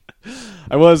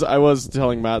I was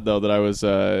telling Matt though that I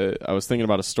was thinking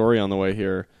about a story on the way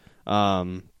here,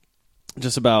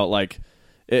 just about like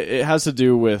it has to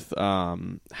do with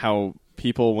how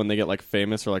people when they get like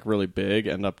famous or like really big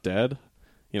end up dead.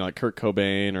 You know, like Kurt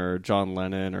Cobain or John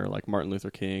Lennon or like Martin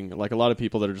Luther King. Like a lot of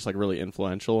people that are just like really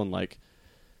influential and like,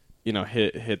 you know,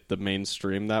 hit the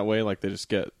mainstream that way. Like they just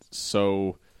get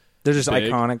so they're just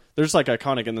big. iconic. They're just like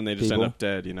iconic, and then they just people. end up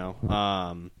dead. You know.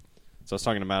 So I was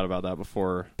talking to Matt about that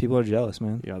before. People are jealous,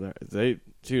 man. Yeah, they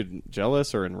dude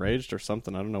jealous or enraged or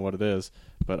something. I don't know what it is,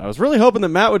 but I was really hoping that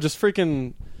Matt would just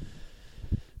freaking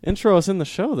intro us in the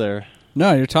show there.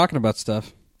 No, you're talking about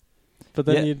stuff. But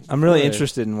then I'm really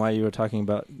interested in why you were talking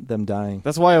about them dying.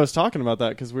 That's why I was talking about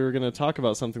that, because we were going to talk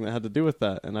about something that had to do with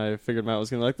that, and I figured Matt was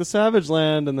going to like the Savage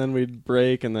Land, and then we'd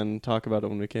break and then talk about it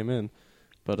when we came in.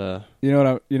 But you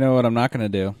know what I'm not going to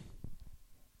do.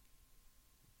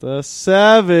 The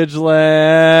Savage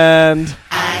Land.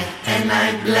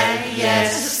 I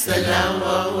bless the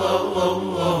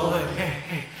Lord.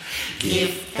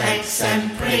 Give thanks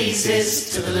and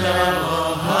praises to the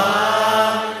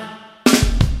Lord.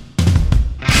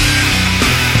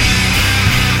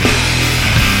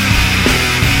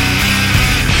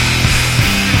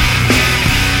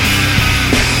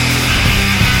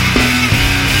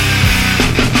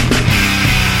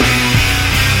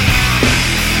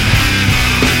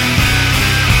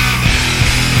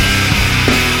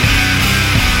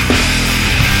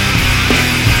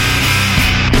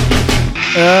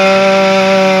 All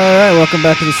right, welcome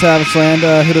back to the Savage Land.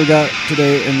 Who do we got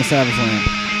today in the Savage Land?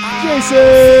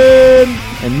 Jason!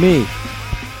 And me.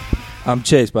 I'm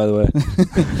Chase, by the way.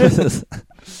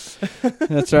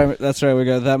 That's right. That's right. We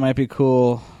got That Might Be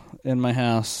Cool in my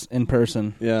house in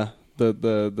person. Yeah,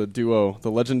 the duo,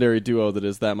 the legendary duo that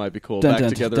is That Might Be Cool, back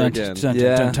together again.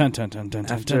 Yeah.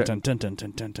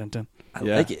 I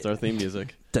Yeah, like it. it's our theme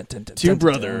music. Dun, dun, dun, Two dun, dun,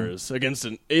 brothers against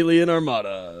an alien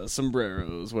armada.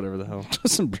 Sombreros, whatever the hell.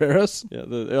 Sombreros. Yeah,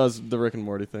 it was the Rick and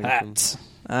Morty thing. Hats.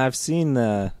 I've seen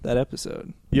that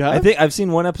episode. You have? I think I've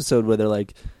seen one episode where they're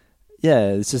like,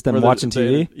 yeah, it's just them Where watching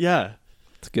TV. Yeah.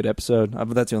 It's a good episode. But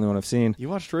that's the only one I've seen. You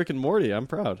watched Rick and Morty. I'm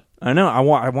proud. I know. I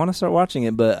want to start watching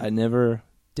it, but I never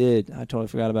did. I totally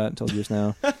forgot about it until just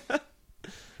now.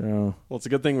 So, Well, it's a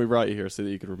good thing we brought you here so that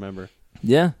you could remember.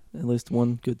 yeah, at least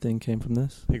one good thing came from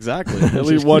this. Exactly. At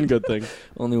least one good thing.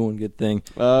 Only one good thing.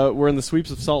 We're in the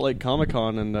sweeps of Salt Lake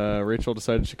Comic-Con, and Rachel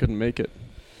decided she couldn't make it.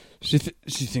 She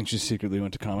thinks she secretly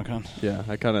went to Comic-Con. Yeah,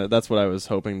 that's what I was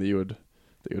hoping that you would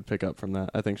pick up from that.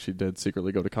 I think she did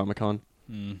secretly go to Comic-Con.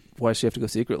 Why does she have to go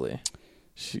secretly?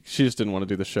 She just didn't want to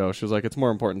do the show. She was like, it's more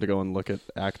important to go and look at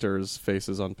actors'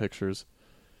 faces on pictures.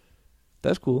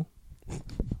 That's cool.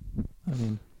 I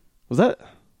mean, Was that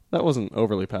wasn't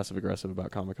overly passive-aggressive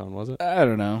about Comic-Con, was it? I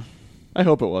don't know. I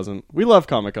hope it wasn't. We love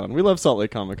Comic-Con. We love Salt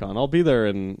Lake Comic-Con. I'll be there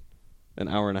in an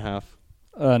hour and a half.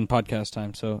 In podcast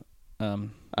time, so...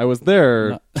 I was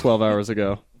there 12 hours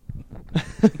ago.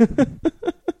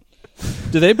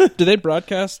 Do they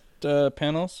broadcast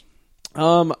panels?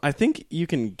 I think you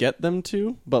can get them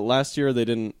to, but last year they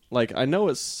didn't. Like, I know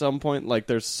at some point, like,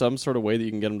 there's some sort of way that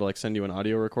you can get them to like send you an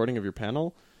audio recording of your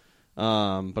panel.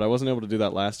 But I wasn't able to do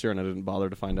that last year, and I didn't bother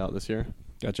to find out this year.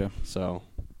 Gotcha. So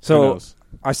So who knows?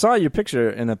 I saw your picture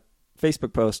in a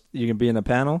Facebook post. You can be in a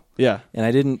panel, Yeah. and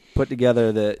I didn't put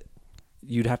together that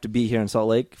you'd have to be here in Salt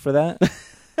Lake for that.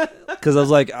 Because I was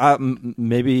like,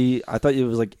 maybe I thought it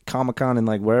was like Comic-Con and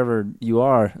like wherever you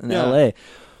are in Yeah. LA.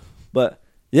 But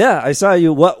yeah, I saw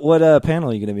you. What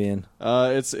panel are you going to be in?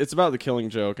 It's about The Killing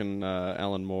Joke and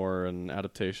Alan Moore and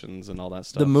adaptations and all that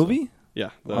stuff. The movie? So, yeah,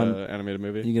 the animated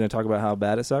movie. Are you going to talk about how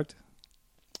bad it sucked?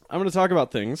 I'm going to talk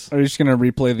about things. Are you just going to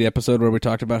replay the episode where we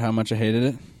talked about how much I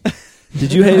hated it?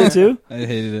 Did you hate it too? I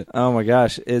hated it. Oh my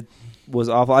gosh, it was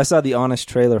awful. I saw the honest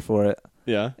trailer for it.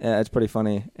 Yeah. Yeah, it's pretty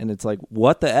funny, and it's like,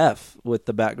 what the F with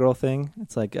the Batgirl thing?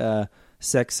 It's like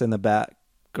sex and the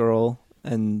Batgirl,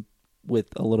 and with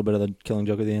a little bit of the Killing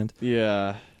Joke at the end.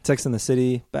 Yeah. Sex in the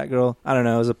City, Batgirl. I don't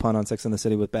know. It was a pun on Sex in the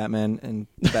City with Batman and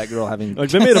Batgirl having.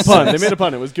 Like, they made a pun. They made a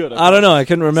pun. It was good. I don't know. I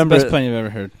couldn't remember. Best pun you've ever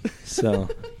heard. So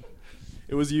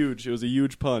It was huge. It was a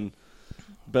huge pun.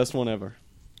 Best one ever.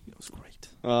 it was great.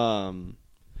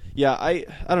 Yeah, I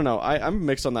don't know. I'm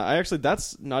mixed on that.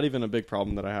 That's not even a big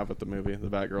problem that I have with the movie, the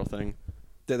Batgirl thing.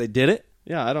 That they did it.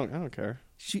 Yeah, I don't care.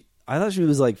 I thought she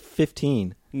was like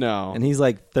 15, No. and he's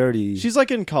like 30. She's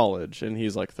like in college and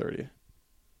he's like 30.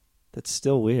 That's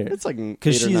still weird. It's like 8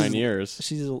 'Cause or 9 years.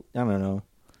 She's. I don't know.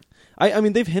 I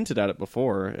mean, they've hinted at it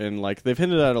before, and like they've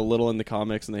hinted at it a little in the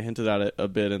comics, and they hinted at it a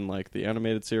bit in like the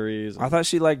animated series. I thought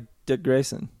she liked Dick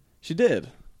Grayson. She did,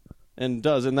 and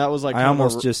does, and that was like I kind of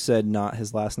almost just said not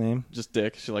his last name. just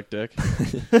Dick. She liked Dick.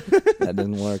 That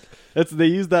didn't work. They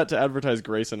used that to advertise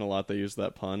Grayson a lot. They used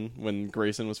that pun when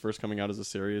Grayson was first coming out as a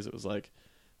series. It was like,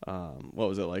 what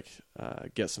was it like?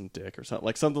 Get some dick or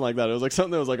something like that. It was like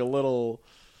something that was like a little.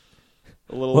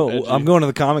 Whoa, edgy. I'm going to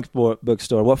the comic book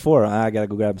store. What for? I gotta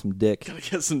go grab some dick. Gotta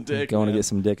get some dick. Going to man. get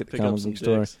some dick at the Pick up comic some book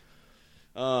store. dicks.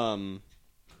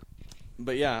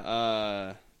 But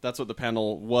yeah, that's what the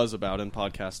panel was about in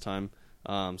podcast time.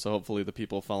 So hopefully the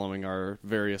people following our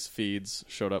various feeds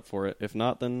showed up for it. If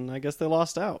not, then I guess they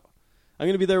lost out. I'm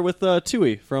going to be there with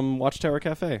Tui from Watchtower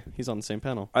Cafe. He's on the same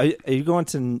panel. Are you going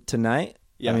to tonight?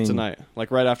 Yeah, I mean, tonight. Like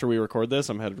right after we record this,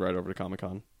 I'm headed right over to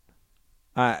Comic-Con.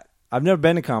 I've never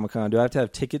been to Comic-Con. Do I have to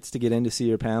have tickets to get in to see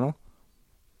your panel?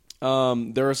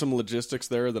 There are some logistics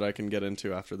there that I can get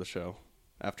into after the show,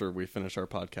 after we finish our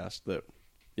podcast. That,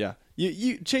 yeah,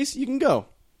 you Chase, you can go.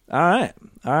 All right.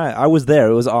 I was there.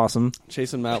 It was awesome.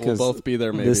 Chase and Matt will Because both be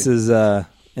there. Maybe This is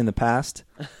in the past.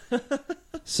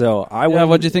 So I went.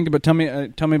 what'd you think about? Tell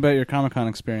me about your Comic-Con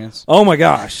experience. Oh my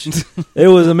gosh, it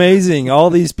was amazing! All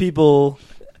these people,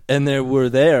 and they were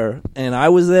there, and I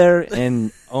was there,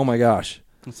 and oh my gosh,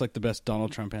 It's like the best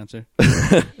Donald Trump answer.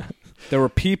 There were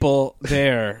people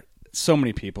there. So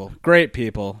many people. Great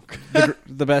people.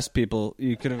 The best people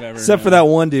you could have ever except for known.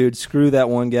 that one dude. Screw that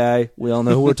one guy. We all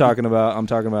know who we're talking about. I'm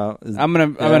talking about. I'm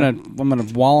gonna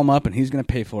wall him up and he's gonna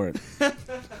pay for it.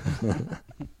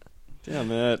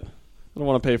 Damn it! I don't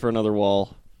want to pay for another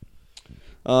wall.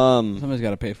 Somebody's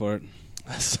got to pay for it.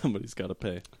 Somebody's got to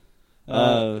pay.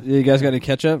 You guys got any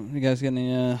ketchup? You guys got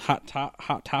any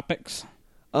hot topics?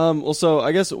 Well, so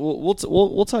I guess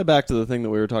we'll tie back to the thing that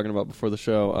we were talking about before the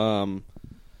show.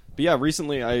 But yeah,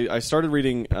 recently I started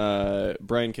reading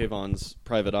Brian K. Vaughan's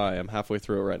Private Eye. I'm halfway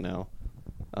through it right now,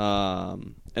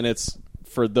 and it's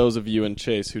for those of you in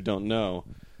Chase who don't know.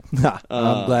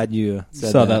 I'm glad you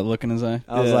said Saw that look in his eye.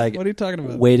 I was like, what are you talking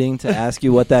about? waiting to ask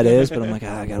you what that is, but I'm like,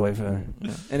 I gotta wait for her.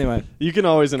 Anyway, You can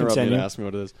always interrupt me Continue. to ask me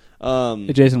what it is.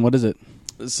 Hey, Jason, what is it?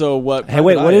 So what? Hey,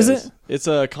 wait, Private what Eye is it? It's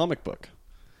a comic book,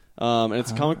 and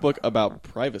it's a comic book about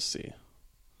privacy.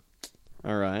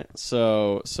 All right,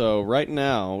 so right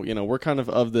now, we're kind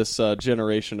of this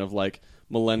generation of like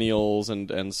millennials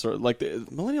and sort of like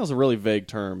millennials is a really vague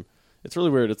term. It's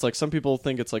really weird. It's like some people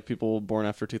think it's like people born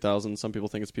after 2000. Some people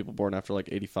think it's people born after like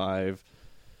 85.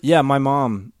 yeah, my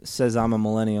mom says I'm a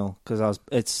millennial because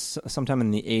it's sometime in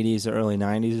the 80s or early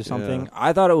 90s or something. Yeah.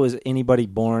 I thought it was anybody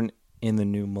born in the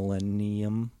new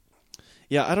millennium.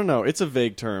 Yeah, I don't know. It's a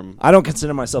vague term. I don't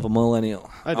consider myself a millennial.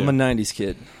 I do. I'm a 90s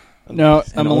kid. No, a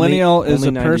And millennial is a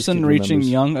only 90s person kid reaching remembers.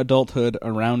 young adulthood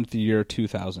around the year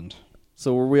 2000.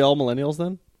 So were we all millennials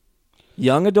then?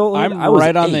 Young adult? I'm I was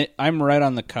right on 8. I'm right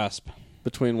on the cusp.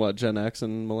 Between what, Gen X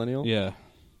and millennial? Yeah.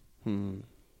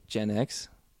 Gen X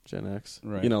Gen X.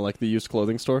 Right. Like the used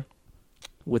clothing store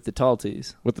with the tall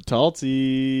tees. with the tall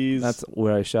tees. That's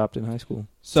where I shopped in high school.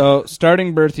 So,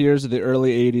 starting birth years of the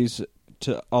early 80s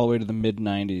to all the way to the mid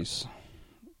 90s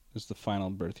is the final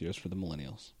birth years for the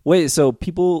millennials. Wait, so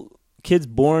kids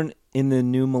born in the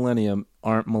new millennium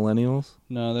aren't millennials?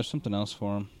 No, there's something else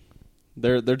for them.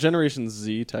 They're Generation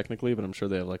Z technically, but I'm sure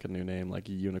they have like a new name, like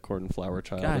Unicorn Flower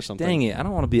Child or Gosh, something. dang it! I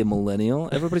don't want to be a millennial.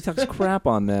 Everybody talks crap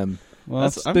on them. Well,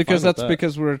 That's- that's I'm because fine with that's that.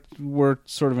 because we're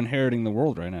sort of inheriting the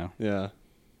world right now. Yeah,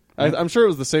 I'm sure it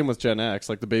was the same with Gen X.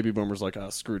 Like the baby boomers, like,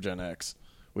 screw Gen X,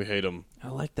 we hate them. I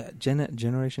like that.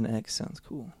 Generation X sounds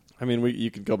cool. I mean, you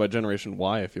could go by Generation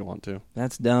Y if you want to.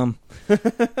 That's dumb.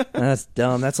 That's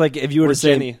dumb. That's like if you were Or to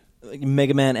say Jenny. like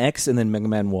Mega Man X and then Mega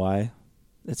Man Y.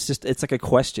 It's like a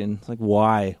question. It's like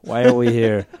why? Why are we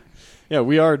here? Yeah,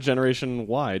 we are Generation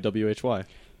Y, WHY.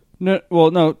 No,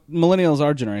 millennials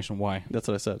are Generation Y. That's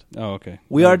what I said. Oh, okay.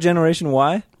 We are Generation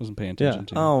Y. Wasn't paying attention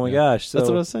to. Oh my Yeah. gosh! So, That's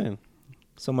what I was saying.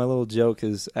 so my little joke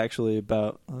is actually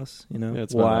about us. Yeah,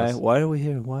 it's about why? us. Why are we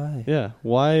here? Why? Yeah,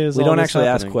 why is We all don't this actually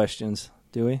ask happening? questions,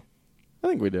 do we? I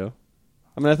think we do.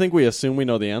 I mean, I think we assume we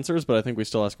know the answers, but I think we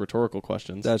still ask rhetorical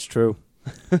questions. That's true.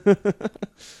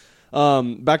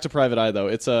 Back to Private Eye, though.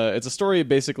 It's a story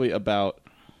basically about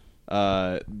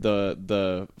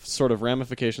the sort of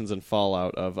ramifications and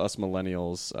fallout of us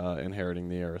millennials inheriting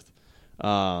the earth.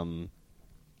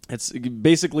 It's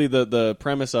basically the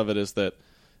premise of it is that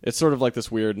it's sort of like this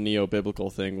weird neo-biblical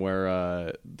thing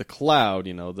where the cloud,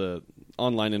 the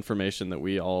online information that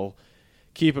we all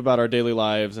keep about our daily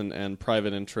lives and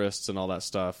private interests and all that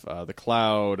stuff, the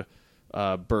cloud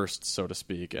burst, so to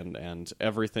speak, and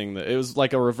everything it was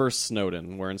like a reverse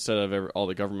Snowden, where instead of all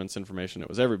the government's information, it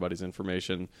was everybody's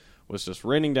information, was just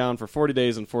raining down for 40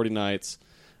 days and 40 nights,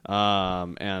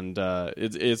 And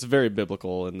it's very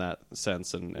biblical in that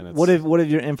sense. And it's, What if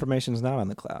your information's not on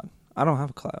the cloud? I don't have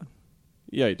a cloud.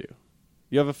 Yeah, you do.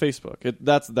 You have a Facebook.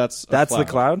 That's the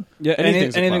cloud. Yeah,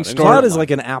 Anything's a anything cloud. stored. Cloud is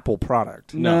like an Apple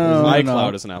product. No, No, iCloud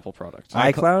no. is an Apple product.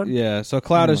 iCloud. Yeah, so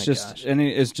cloud Oh is my just gosh.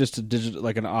 is just a digital,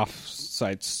 like an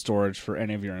off-site storage for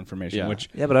any of your information. Yeah. Which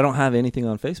Yeah, but I don't have anything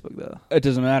on Facebook though. it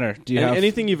doesn't matter. Do you have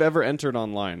Anything you've ever entered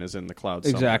online is in the cloud.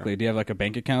 Somewhere. exactly? Do you have like a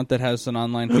bank account that has an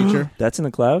online feature? That's in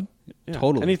the cloud. Yeah.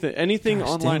 Totally. Anything Gosh,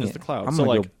 online dang is it. the cloud. I'm so gonna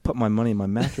like go put my money in my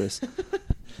mattress.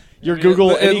 your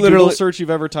Google, It any literally- Google search you've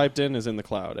ever typed in is in the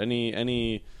cloud.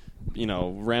 Any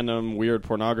random weird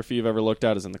pornography you've ever looked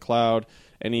at is in the cloud.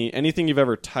 Anything you've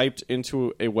ever typed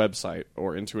into a website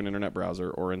or into an internet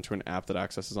browser or into an app that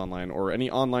accesses online or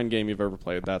any online game you've ever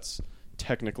played, that's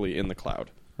technically in the cloud.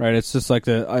 Right. It's just like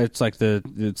it's like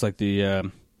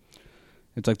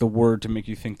the word to make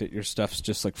you think that your stuff's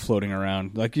just like floating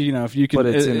around. Like if you can, But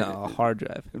it's in a hard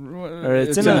drive. or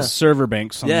it's it's in in a a- server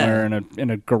bank somewhere Yeah. in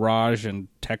a garage in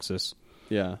Texas.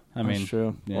 Yeah, I mean, That's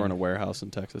true. yeah. or in a warehouse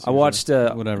in Texas. I usually. watched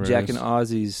Whatever it Jack is. and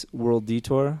Ozzy's World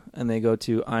Detour, and they go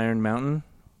to Iron Mountain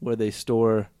where they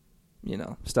store,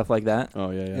 stuff like that,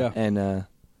 Oh yeah. Yeah. and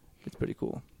it's pretty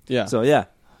cool. Yeah. So yeah,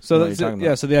 So I know what that's you're talking yeah.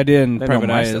 about. So the idea in They know private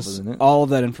my eye stuff is is in it. all of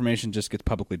that information just gets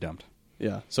publicly dumped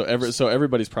Yeah. So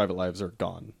everybody's private lives are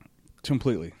gone.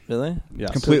 completely, really? Yeah.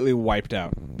 completely wiped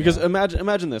out. Because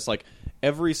imagine this, like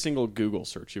every single Google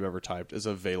search you've ever typed is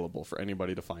available for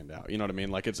anybody to find out. You know what I mean?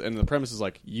 Like and the premise is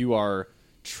like you are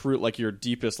true, like your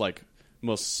deepest, like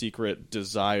most secret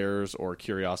desires or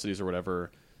curiosities or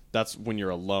whatever. That's when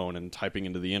you're alone and typing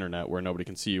into the internet where nobody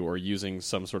can see you, or using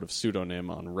some sort of pseudonym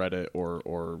on Reddit or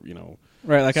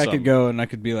Right, like I some- could go and I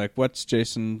could be like, "What's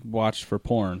Jason watched for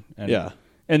porn?" And Yeah.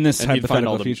 in this and you'd find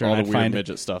hypothetical all the feature, all and the I'd weird find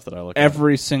midget stuff that I look at.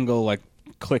 every single like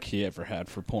click he ever had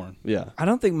for porn. Yeah. I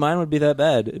don't think mine would be that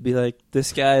bad. It'd be like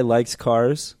this guy likes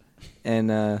cars,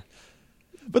 and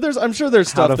But I'm sure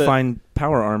there's how stuff to that find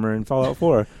power armor in Fallout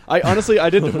 4. I honestly, I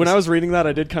did when I was reading that,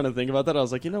 I did kind of think about that. I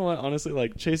was like, you know what? Honestly,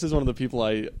 like Chase is one of the people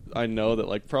I know that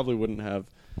like probably wouldn't have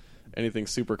anything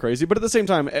super crazy, but at the same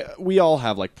time, we all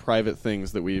have like private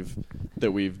things that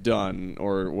we've done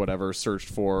or whatever, searched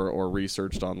for or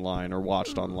researched online or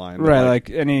watched online. that, Right, like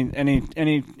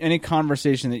any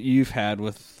conversation that you've had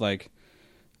with like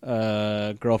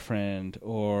a girlfriend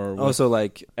or with Also,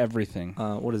 like everything.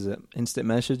 what is it? Instant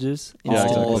messages. Yeah,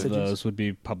 Instant all of messages? those would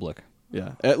be public.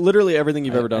 yeah, literally everything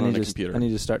you've ever done I on need a to- computer. I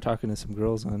need to start talking to some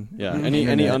girls on. Yeah, the any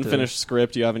internet to- unfinished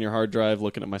script you have in your hard drive.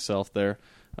 Looking at myself there,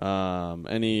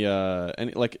 any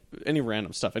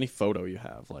random stuff, any photo you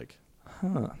have, like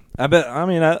Huh. I bet. I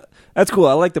mean, that's cool.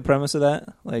 I like the premise of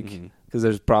that. Like, Mhm. because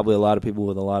there's probably a lot of people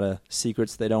with a lot of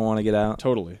secrets they don't want to get out.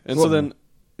 totally. And Well, so then,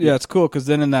 Yeah, it's cool because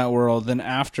then in that world, then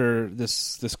after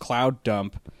this cloud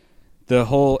dump,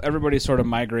 everybody sort of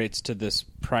migrates to this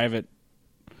private.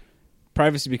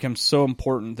 Privacy becomes so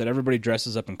important that everybody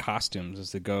dresses up in costumes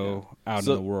as they go out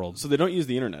so, in the world. so they don't use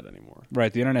the internet anymore.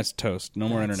 Right, the internet's toast. No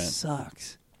more That internet.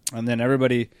 Sucks. And then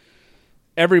everybody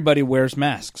wears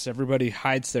masks. Everybody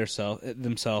hides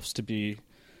themselves to be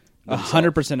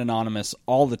 100% anonymous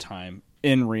all the time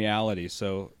in reality.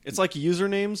 So It's like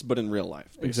usernames, but in real life.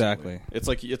 Basically. Exactly.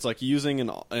 It's like using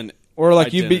an or like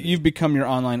identity. you've become your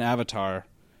online avatar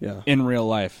yeah. in real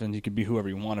life, and you could be whoever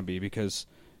you want to be because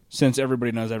since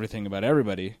everybody knows everything about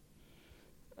everybody.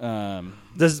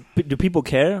 Do people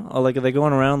care? Or like, are they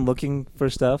going around looking for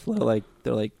stuff? They're like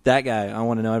that guy. I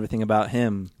want to know everything about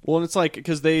him. Well, and it's like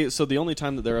because the only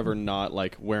time that they're ever not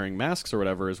like wearing masks or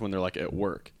whatever is when they're like at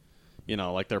work. You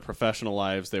know, like their professional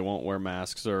lives, they won't wear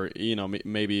masks, or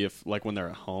maybe if like when they're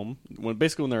at home, when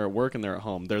they're at work and they're at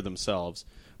home, they're themselves.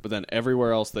 But then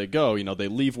everywhere else they go, they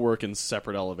leave work in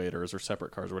separate elevators or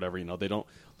separate cars or whatever. They don't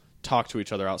talk to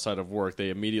each other outside of work.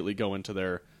 They immediately go into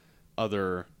their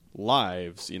other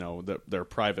lives, their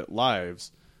private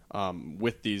lives,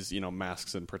 with these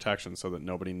masks and protection, so that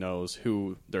nobody knows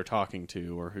who they're talking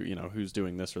to or who's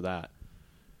doing this or that.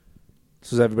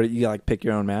 So is everybody, you gotta like pick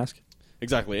your own mask.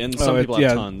 Exactly, and some people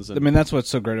have tons. I mean, that's what's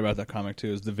so great about that comic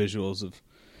too is the visuals of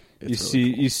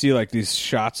you see like these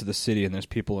shots of the city, and there's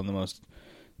people in the most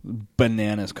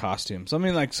bananas costumes. I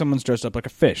mean, like someone's dressed up like a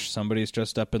fish, somebody's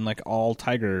dressed up in like all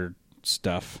tiger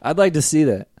stuff. I'd like to see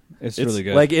that. It's really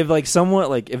good. Like if like someone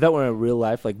like if that were in real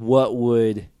life, like what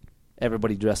would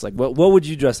everybody dress like? What would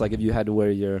you dress like if you had to wear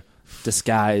your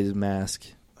disguise mask?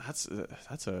 That's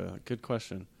a good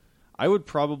question. I would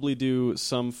probably do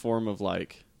some form of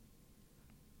like.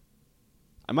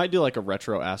 I might do like a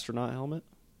retro astronaut helmet.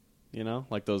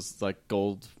 Like those like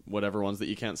gold whatever ones that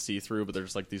you can't see through, but they're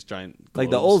just like these giant. Like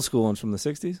the globes. old school ones from the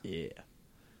 60s? Yeah.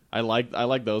 I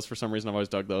like those for some reason. I've always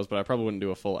dug those, but I probably wouldn't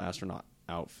do a full astronaut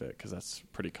outfit because that's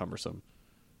pretty cumbersome.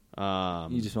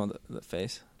 You just want the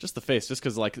face? Just the face, just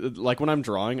because like when I'm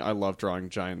drawing, I love drawing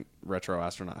giant retro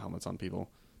astronaut helmets on people.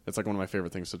 It's like one of my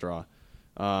favorite things to draw.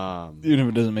 Even if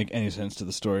it doesn't make any sense to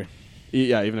the story.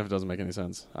 Yeah, even if it doesn't make any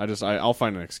sense. I'll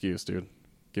find an excuse, dude.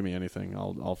 Give me anything.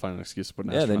 I'll find an excuse to put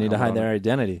an Yeah, they need to hide their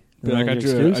identity. But like I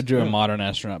Excuse? drew a modern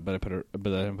astronaut, but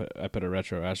I put a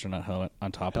retro astronaut helmet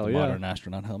on top of the modern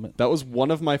astronaut helmet. That was one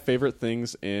of my favorite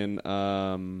things in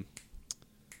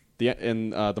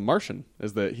The Martian,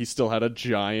 is that he still had a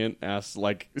giant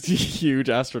huge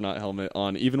astronaut helmet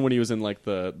on, even when he was in like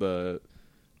the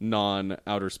non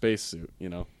outer space suit. You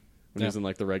know, when he was in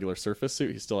like the regular surface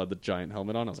suit, he still had the giant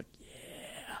helmet on. I was like,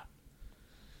 yeah.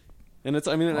 And it's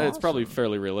it's probably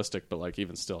fairly realistic, but like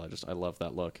even still, I love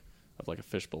that look of like a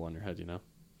fishbowl on your head. You know,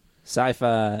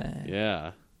 Sci-fi.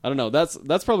 yeah. I don't know. That's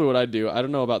probably what I'd do. I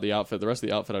don't know about the outfit. The rest of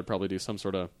the outfit, I'd probably do some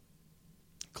sort of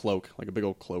cloak, like a big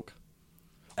old cloak.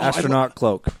 Astronaut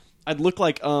cloak. I'd look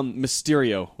like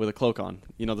Mysterio with a cloak on.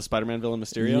 You know the Spider-Man villain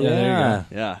Mysterio? Yeah. there you go.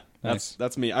 Yeah. Nice.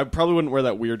 That's me. I probably wouldn't wear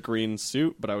that weird green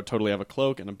suit, but I would totally have a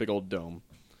cloak and a big old dome.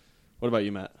 What about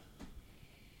you, Matt?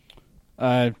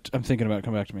 I'm thinking about it.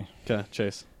 Come back to me. Okay,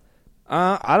 Chase.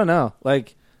 I don't know.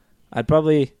 Like, I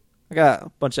got a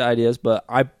bunch of ideas, but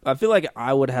I feel like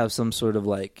I would have some sort of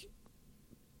like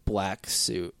black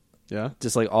suit. Yeah?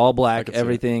 Just like all I black, could see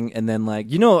everything, and then like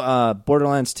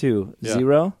Borderlands 2 Yeah.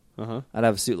 Zero. Uh-huh. I'd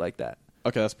have a suit like that.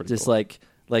 Okay, that's pretty Just cool.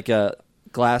 like a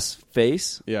glass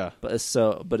face, Yeah. but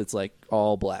it's like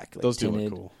all black. Like Those do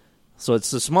tinted. look cool. So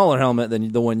it's a smaller helmet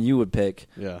than the one you would pick.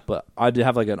 Yeah. But I'd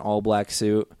have like an all black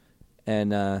suit,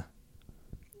 and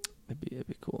it'd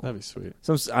be cool. That'd be sweet.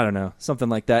 I don't know, something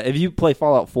like that. If you play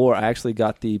Fallout 4, I actually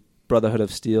got the Brotherhood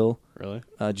of Steel Really?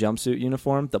 jumpsuit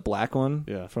uniform, the black one,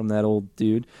 Yeah. from that old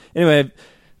dude. Anyway,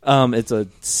 it's a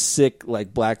sick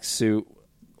like black suit,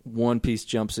 one piece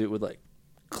jumpsuit with like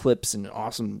clips and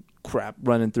awesome crap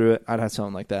running through it. I'd have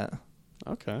something like that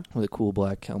Okay. with a cool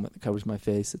black helmet that covers my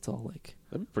face. It's all like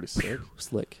That'd be pretty sick.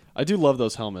 slick. I do love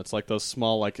those helmets, like those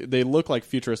small, like they look like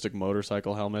futuristic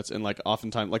motorcycle helmets, and like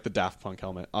oftentimes, like the Daft Punk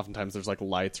helmet. Oftentimes, there's like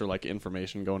lights or like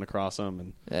information going across them,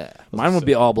 and Yeah, Those mine are would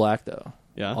be sick. all black though.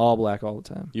 yeah, All black all the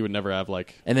time. you would never have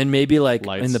like And then maybe like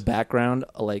Lights. in the background,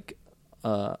 like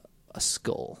a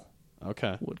skull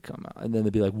okay. would come out, and then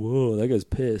they'd be like, "Whoa, that guy's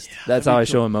pissed." That's how I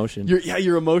show emotion.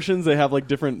 Your emotions, they have like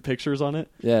different pictures on it.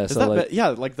 Yeah, Is so that like, yeah,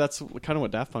 like that's kind of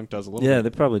what Daft Punk does a little yeah,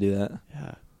 bit. they probably do that.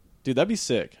 Yeah. Dude, that'd be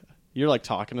sick. You're like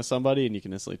talking to somebody and you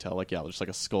can instantly tell like, yeah, there's like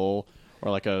a skull or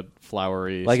like a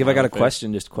flowery Like if I got a smiley face.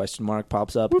 question, just question mark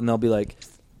pops up, and they'll be like,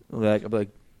 I'll be like,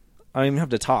 I don't even have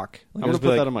to talk. Like, I'm I'll gonna just put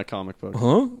be that like, in my comic book.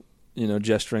 huh? You know,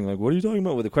 gesturing like, "What are you talking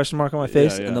about?" with a question mark on my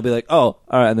face, Yeah. and they'll be like, "Oh,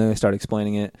 all right," and then they start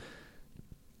explaining it.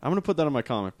 I'm gonna put that in my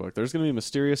comic book. There's gonna be a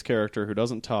mysterious character who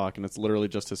doesn't talk and it's literally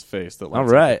just his face that All lights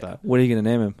up right, with that. what are you gonna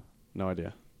name him? No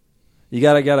idea. You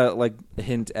gotta like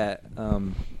hint at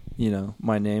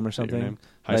my name or Say your something. name.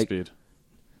 High Like, speed.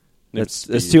 That's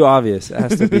Name's Speed. too obvious. It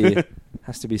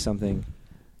has to be something.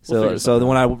 We'll figure So something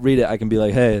when I read it, I can be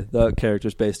like, "Hey, the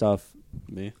character's based off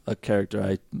Me. a character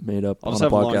I made up I'll on just a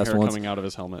have long podcast hair once." coming out of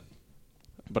his helmet,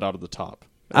 but out of the top.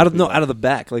 Out of It'll be out of the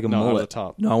back, like a No, out of mullet. the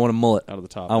top. No, I want a mullet. out of the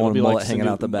top. I want It'll a be mullet hanging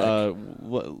out the back.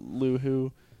 Lou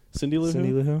Who? Cindy Lou Who?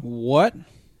 Cindy Lou Who? What?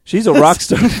 She's a rock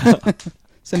star.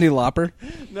 Cindy Lauper?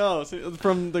 No,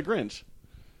 from The Grinch.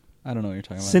 I don't know what you're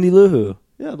talking about. Cindy Lou Who.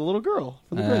 Yeah, the little girl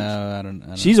from The Grinch. I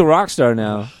don't She's a rock star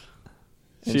now.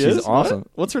 And She she's is awesome. What?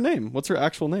 What's her name? What's her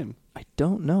actual name? I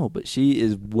don't know, but she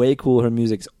is way cool. Her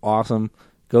music's awesome.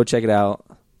 Go check it out.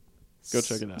 Go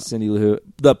check it out. Cindy Lou Who.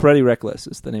 The Pretty Reckless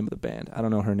is the name of the band. I don't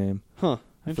know her name. Huh?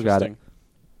 I forgot it. Interesting.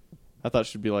 I thought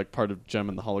she'd be like part of Gem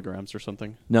and the Holograms or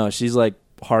something. No, she's like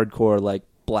hardcore, like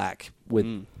black with.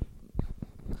 Mm.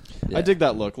 Yeah. I dig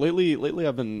that look. Lately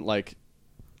I've been like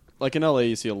in LA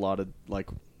you see a lot of like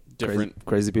different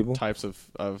crazy people. types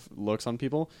of looks on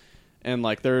people. And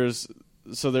like there's a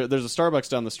Starbucks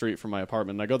down the street from my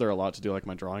apartment and I go there a lot to do like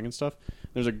my drawing and stuff.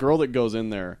 There's a girl that goes in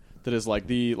there that is like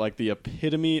the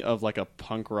epitome of like a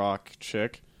punk rock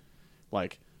chick.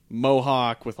 Like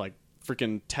mohawk with like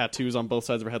freaking tattoos on both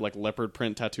sides of her head, like leopard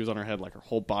print tattoos on her head, like her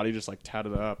whole body just like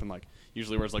tatted up, and like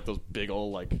usually wears like those big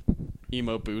old like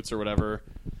emo boots or whatever,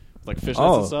 like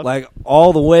fishnets and stuff. like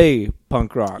all the way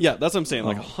punk rock. Yeah, that's what I'm saying.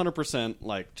 Like Oh. 100%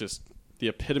 like just the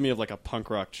epitome of like a punk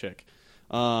rock chick.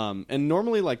 And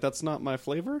normally like that's not my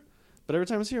flavor, but every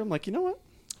time I see her I'm like, you know what?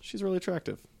 She's really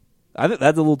attractive. I think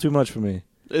that's a little too much for me.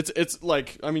 It's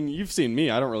like, I mean, you've seen me.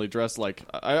 I don't really dress like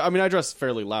I mean I dress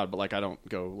fairly loud, but like I don't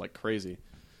go like crazy.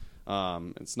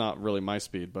 It's not really my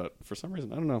speed, but for some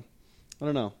reason, I don't know. I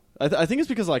don't know. I think it's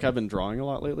because like I've been drawing a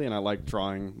lot lately, and I like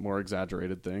drawing more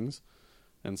exaggerated things,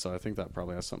 and so I think that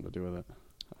probably has something to do with it.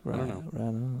 I don't know. Right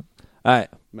on. All right,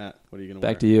 Matt, what are you gonna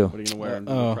wear? back to you. What are you gonna wear? in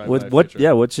Oh. the Pride What? Night What? feature?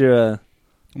 Yeah. What's your?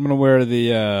 I'm gonna wear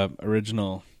the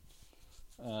original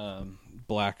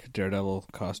black Daredevil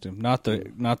costume, not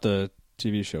the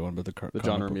TV show one, but the The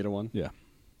John Romita one. Yeah.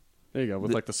 There you go,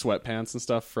 with like the sweatpants and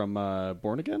stuff from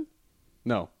Born Again.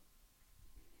 No,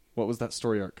 what was that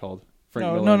story arc called? Frank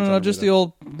Miller and No. John Just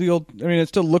Romita. the old. I mean, it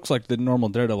still looks like the normal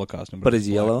Daredevil costume, But it's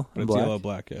it's yellow black. But and it's black? yellow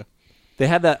black. Yeah. They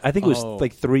had that. I think it was Oh.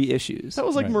 like 3 issues. That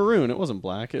was like Right. maroon. It wasn't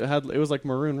black. It was like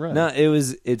maroon red. No, it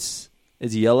was. It's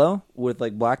yellow with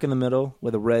like black in the middle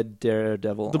with a red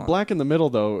Daredevil. The on. black in the middle,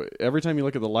 though, every time you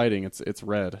look at the lighting, it's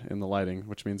red in the lighting,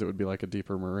 which means it would be like a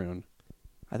deeper maroon.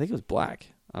 I think it was black.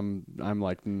 I'm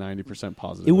like 90%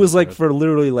 positive. It was it's like red. for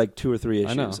literally like 2 or 3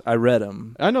 issues. I know. I read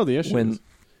them. I know the issues. when-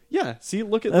 Yeah, see,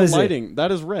 look at That the is it. lighting.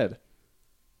 That is red.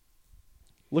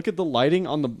 Look at the lighting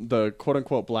on the quote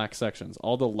unquote black sections.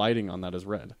 All the lighting on that is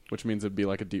red, which means it'd be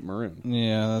like a deep maroon,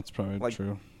 Yeah, that's probably Like-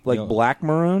 true. Like Yellow. black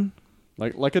maroon.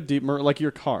 like a deep maroon, like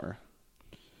your car.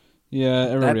 Yeah,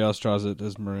 everybody else draws it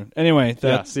as maroon. Anyway,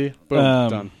 Yeah, that. see, boom, um,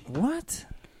 done. What?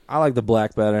 I like the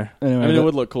black better. Anyway, I mean, that- it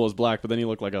would look cool as black, but then you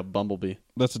look like a bumblebee.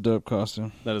 that's a dope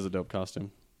costume. That is a dope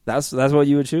costume. That's what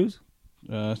you would choose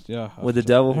Yeah, with the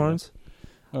devil horns.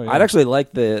 Oh, yeah. I'd actually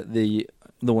like the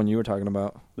one you were talking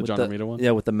about. The With John Romita one?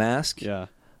 Yeah, with the mask. Yeah,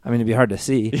 I mean, it'd be hard to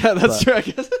see. yeah, that's but- true. I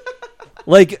guess.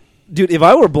 Like, dude, if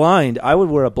I were blind, I would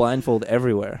wear a blindfold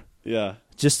everywhere. Yeah,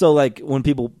 Just so, like, when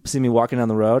people see me walking down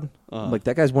the road, Uh-huh. I'm like,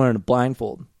 that guy's wearing a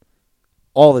blindfold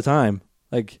all the time.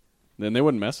 Like, then they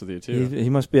wouldn't mess with you too. he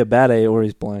must be a bad A or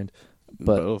he's blind.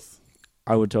 But Both.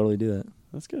 I would totally do that.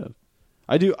 That's good.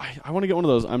 I do. I want to get one of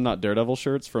those "I'm not Daredevil"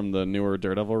 shirts from the newer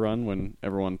Daredevil run, when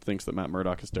everyone thinks that Matt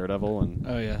Murdock is Daredevil, and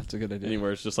Oh yeah, that's a good idea.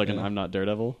 anywhere it's just like an Yeah. "I'm not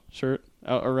Daredevil" shirt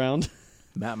out around.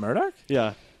 Matt Murdock?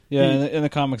 Yeah, Yeah, He- in the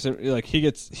comics, like he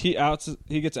gets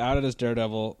outed as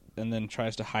Daredevil and then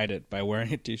tries to hide it by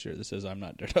wearing a T-shirt that says "I'm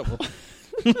not Daredevil."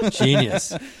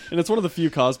 Genius. and it's one of the few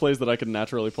cosplays that I can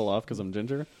naturally pull off because I'm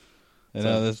ginger. You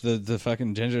know, the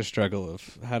fucking ginger struggle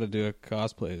of how to do a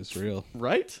cosplay is real.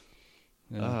 Right?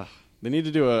 Yeah. They need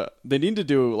to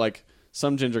do like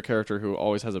some ginger character who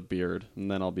always has a beard, and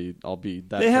then I'll be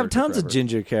that. They have character tons of forever.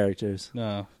 ginger characters.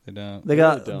 No, they don't. They They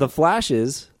got really don't. the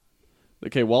Flashes.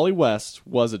 Okay, Wally West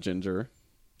was a ginger.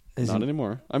 Is Not he-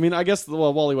 anymore. I mean, I guess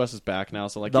Wally West is back now,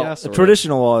 so like the yeah, sort of.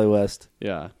 traditional Wally West.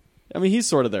 Yeah. I mean, he's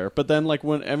sort of there, but then like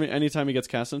anytime he gets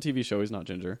cast on a TV show, he's not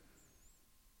ginger.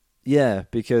 Yeah,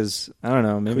 because I don't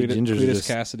know, maybe Cletus, gingers are Cletus just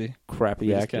Cassidy. crappy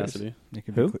Cletus actors. Cassidy, It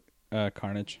could Who? be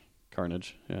Carnage.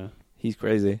 Carnage. Yeah, He's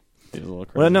crazy. he's a little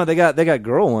crazy. Well, no, they got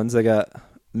girl ones. They got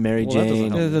Mary Well, that doesn't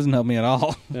Jane. help. It doesn't help me at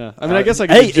all. Yeah, I mean, I guess I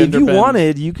could. Hey, be if gender you bend.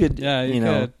 wanted, you could. Yeah, you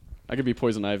know, could. I could be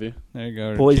Poison Ivy. There you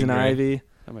go. or Poison Jean Grey. Ivy,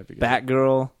 That might be good.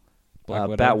 Batgirl, Black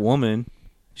Widow. Batwoman.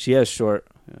 She has short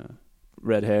Yeah.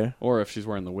 red hair. Or if she's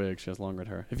wearing the wig, she has long red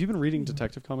hair. Have you been reading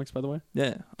Detective Comics, by the way?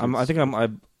 Yeah,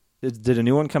 did a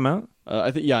new one come out?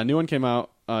 I think a new one came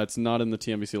out. It's not in the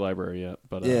TMBC library yet,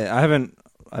 but Yeah, I haven't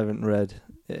read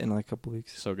it in like a couple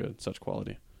weeks. so good, such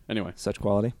quality. Anyway, Such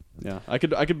quality. yeah, I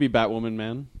could be Batwoman,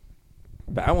 man.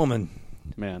 Batwoman,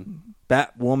 man,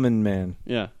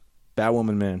 Yeah,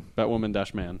 Batwoman, man. Batwoman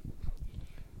dash man.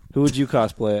 Who would you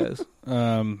cosplay as?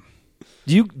 Um,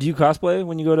 Do you cosplay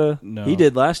when you go to? No. He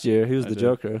did last year. He was I the did.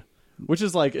 Joker. Which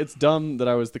is like, it's dumb that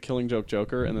I was the Killing Joke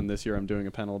Joker, and then this year I'm doing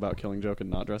a panel about Killing Joke and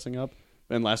not dressing up.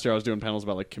 And last year I was doing panels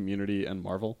about like Community and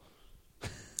Marvel.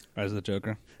 as the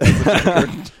Joker.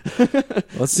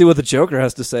 Let's see what the Joker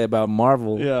has to say about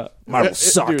Marvel. Yeah, Marvel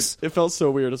sucks. Dude, it felt so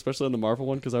weird, especially on the Marvel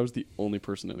one, because I was the only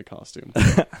person in a costume,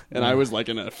 and I was like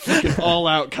in a freaking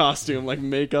all-out costume, like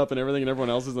makeup and everything, and everyone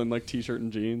else is in like t-shirt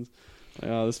and jeans.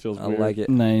 Like, oh, this feels I weird. like it.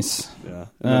 Nice. Yeah.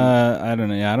 And then- I don't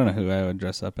know. Yeah, I don't know who I would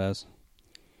dress up as.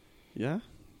 yeah.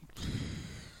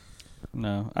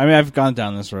 No, I mean I've gone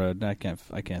down this road. I can't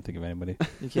think of anybody.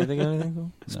 You can't think of anything cool?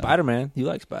 No. Spider-Man. You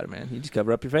like Spider-Man. You just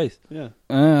cover up your face. Yeah.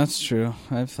 That's true.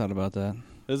 I've thought about that.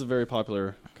 It is a very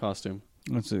popular costume.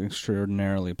 It's an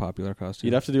extraordinarily popular costume.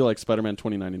 You'd have to do like Spider-Man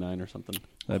 2099 or something.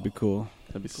 That'd be cool.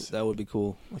 That'd be cool. That would be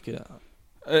cool. Look at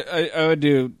I would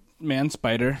do Man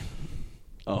Spider.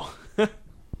 Oh.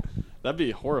 That'd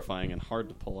be horrifying and hard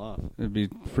to pull off. It'd be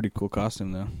a pretty cool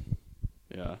costume though,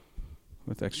 Yeah.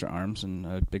 with extra arms and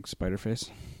a big spider face.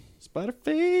 Spider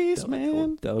face,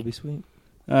 man. That would be sweet.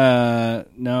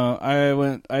 No,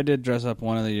 I did dress up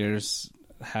one of the years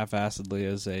half-assedly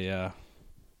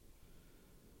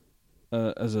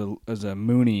as a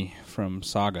Mooney from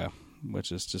Saga,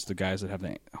 which is just the guys that have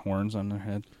the horns on their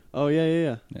head. Oh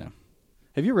yeah. Yeah.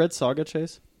 Have you read Saga,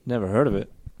 Chase? Never heard of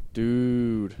it.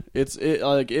 Dude,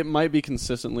 it might be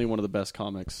consistently one of the best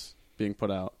comics being put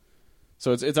out.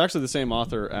 So it's actually the same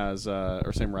author as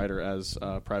or same writer as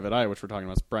Private Eye, which we're talking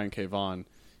about. It's Brian K. Vaughan.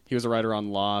 He was a writer on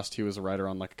Lost. He was a writer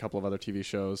on like a couple of other TV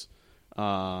shows.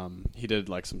 He did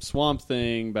like some Swamp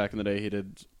Thing back in the day. He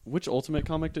did which Ultimate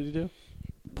comic did he do?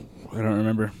 I don't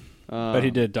remember, but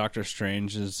he did Doctor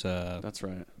Strange's. That's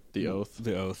right, The Oath.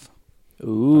 The Oath.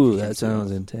 Ooh, that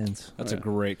sounds intense. That's Oh, a yeah.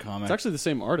 great comic. It's actually the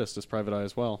same artist as Private Eye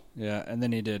as well. Yeah, and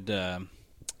then he did.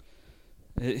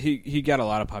 He got a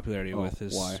lot of popularity Oh,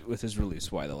 with his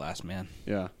release. Why the Last Man?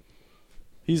 Yeah.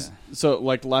 So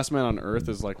like Last Man on Earth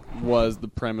is like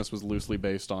the premise was loosely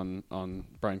based on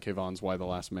Brian K. Vaughan's Why the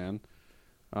Last Man,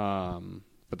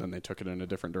 but then they took it in a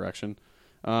different direction.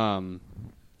 But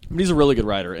he's a really good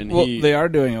writer, and They are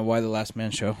doing a Why the Last Man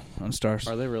show on Stars.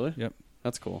 Are they really? Yep.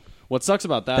 That's cool. What sucks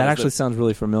about that That is actually sounds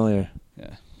really familiar.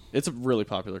 Yeah, it's a really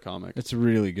popular comic. it's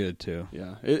really good too.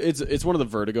 Yeah, it's one of the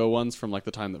Vertigo ones from like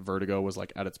the time that Vertigo was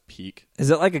like at its peak. Is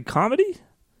it like a comedy?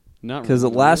 Not Because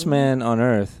really. The Last Man on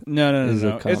Earth. No. Is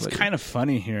a It's comedy. kind of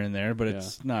funny here and there, but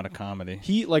it's not a comedy.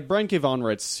 He like Brian K. Vaughan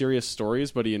writes serious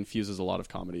stories, but he infuses a lot of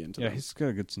comedy into Yeah, them. he's got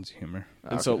a good sense of humor.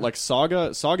 And so like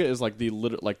Saga is like the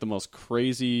most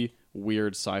crazy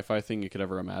weird sci-fi thing you could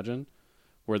ever imagine,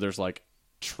 where there's like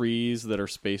trees that are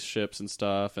spaceships and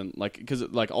stuff, and like because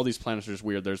like all these planets are just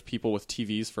weird. There's people with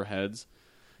TVs for heads,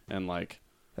 and like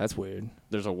That's weird.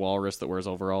 there's a walrus that wears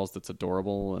overalls that's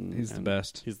adorable, and He's the and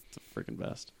best. He's the freaking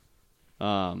best.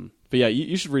 But yeah,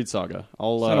 you should read Saga. He's not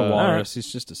a Alright. walrus.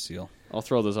 He's just a seal. I'll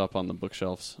throw those up on the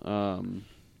bookshelves.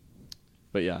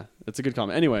 But yeah, it's a good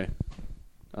comment. Anyway,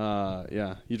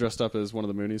 yeah, you dressed up as one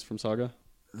of the Moonies from Saga.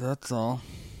 That's all.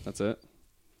 That's it.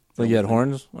 Like you had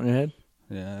horns on your head?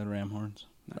 Yeah, I had ram horns.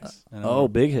 Nice. And I Oh, wore-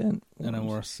 big head. and I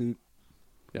wore a suit.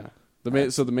 Yeah.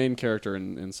 So the main character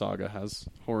in Saga has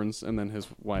horns, and then his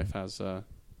wife has little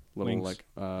Wings. like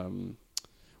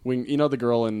wing. You know the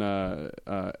girl in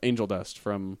Angel Dust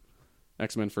from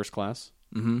X-Men First Class?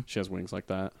 Mm-hmm. She has wings like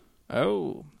that.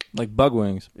 Oh, like bug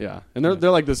wings. Yeah, and they're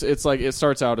like this. It's like it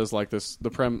starts out as like this.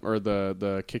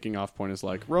 The kicking off point is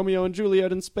like Romeo and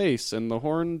Juliet in space, and the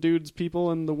horn dudes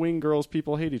people and the wing girls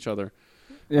people hate each other.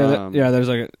 Yeah, There's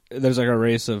like a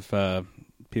race of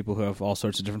people who have all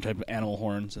sorts of different type of animal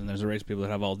horns, and there's a race of people that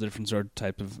have all different sort of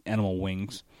type of animal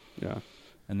wings, Yeah,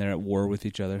 and they're at war with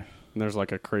each other. and there's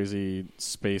like a crazy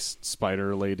space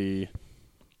spider lady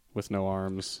with no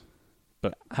arms,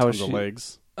 but How is tons of she?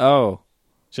 legs. Oh,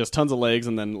 She has tons of legs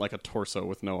and then like a torso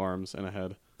with no arms and a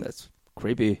head. that's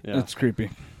creepy. Yeah, It's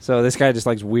creepy. So this guy just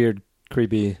likes weird,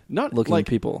 creepy not looking like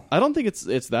people. I don't think it's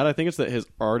that. I think it's that his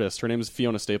artist. Her name is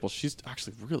Fiona Staples. She's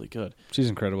actually really good. She's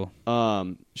incredible.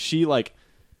 She like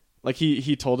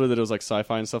he told her that it was like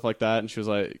sci-fi and stuff like that, and she was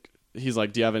like, he's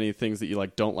like, do you have any things that you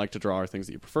like don't like to draw or things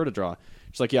that you prefer to draw?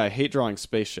 She's like, yeah, I hate drawing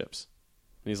spaceships.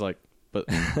 And he's like, but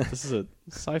this is a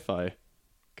sci-fi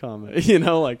comic, you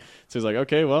know, like, so he's like,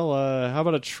 okay, well, how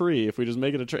about a tree if we just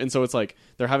make it a tree? And so it's like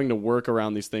they're having to work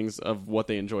around these things of what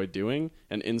they enjoy doing,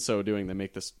 and in so doing they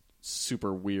make this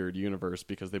super weird universe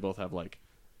because they both have like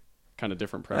kind of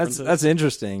different preferences. That's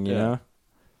interesting, you Yeah. know?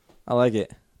 I like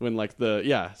it. When like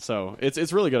so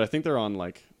it's really good. I think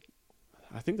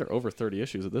they're over 30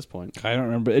 issues at this point. I don't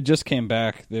remember. It just came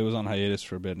back. It was on hiatus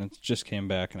for a bit, and it just came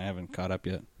back, and I haven't caught up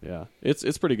yet. Yeah,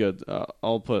 it's pretty good.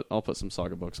 I'll put some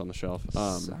Saga books on the shelf.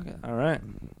 Saga. All right.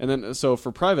 And then so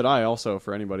for Private Eye, also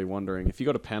for anybody wondering, if you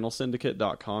go to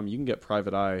panelsyndicate.com, you can get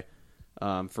Private Eye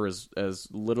for as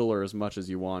little or as much as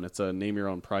you want. It's a name your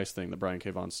own price thing that Brian K.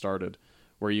 Vaughan started,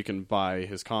 where you can buy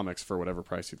his comics for whatever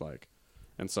price you'd like.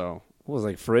 And so What was it,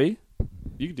 like free?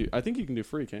 you can do. I think you can do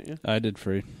free, can't you? I did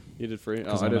free. You did free. Oh,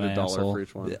 'Cause I I'm did an $1 asshole. for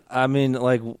each one. I mean,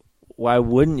 like, why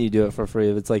wouldn't you do it for free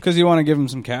if it's like Because you want to give him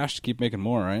some cash to keep making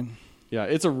more, right? Yeah,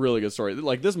 it's a really good story.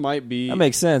 Like this might be. that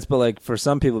makes sense? But like for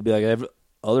some people, it'd be like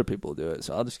other people do it,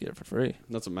 so I'll just get it for free.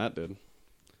 That's what Matt did.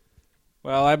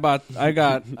 Well, I got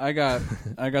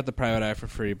the Private Eye for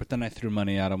free, but then I threw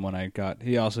money at him when I got.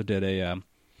 He also did a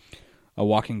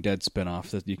Walking Dead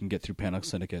spinoff that you can get through Panel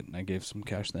Syndicate, and I gave some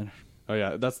cash then. Oh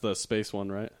yeah, that's the space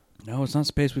one, right? No, it's not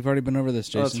space. We've already been over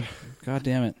this, Oh, that's Jason. God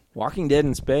damn it! Walking Dead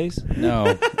in space?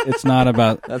 No, it's not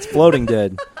about. That's Floating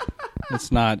Dead.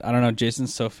 It's not. I don't know.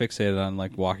 Jason's so fixated on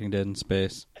like Walking Dead in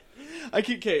space.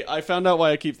 I found out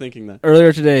why I keep thinking that.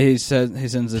 Earlier today, he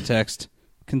sends a text.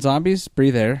 Can zombies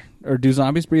breathe air, or do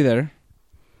zombies breathe air?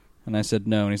 And I said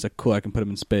no, and he's like, "Cool, I can put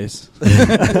them in space.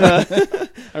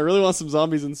 I really want some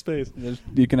zombies in space.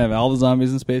 You can have all the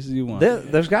zombies in space as you want."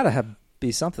 There's got to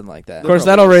be something like that. Of course,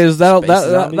 Space that'll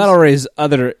zombies. raise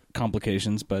other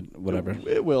complications, but whatever.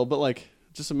 It will, but like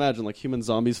Just imagine like human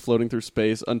zombies floating through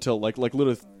space until like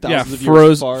literally thousands of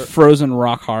years Yeah, far. frozen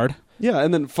rock hard. Yeah,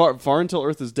 and then far until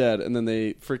Earth is dead, and then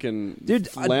they freaking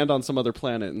Dude, land on some other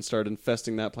planet and start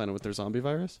infesting that planet with their zombie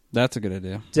virus. That's a good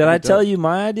idea. Did I dope. tell you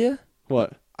my idea?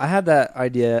 What? I had that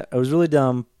idea. I was really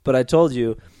dumb, but I told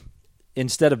you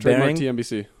instead of Trademark burying.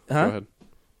 TNBC. Huh? Go ahead.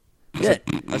 Yeah,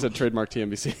 I said trademark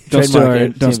TNBC. Don't steal Trademark our,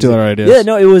 it, don't steal TMZ. our ideas. Yeah,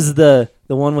 no, it was the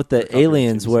one with the Copyright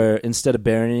aliens TMZ. where instead of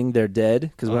burying their dead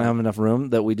because we don't Oh. have enough room,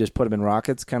 that we just put them in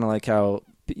rockets, kind of like how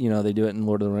they do it in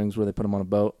Lord of the Rings where they put them on a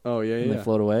boat Oh yeah, and yeah. they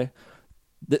float away.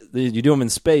 You do them in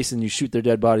space and you shoot their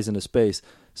dead bodies into space.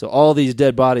 So all these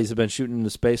dead bodies have been shooting into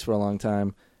space for a long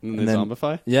time. And and they then-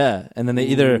 zombify. Yeah, and then they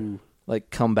either Ooh. like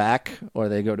come back or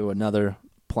they go to another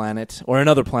planet or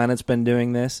another planet's been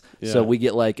doing this. Yeah. So we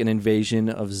get like an invasion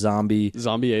of zombie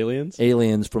Zombie aliens.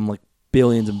 aliens from like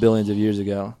billions and billions of years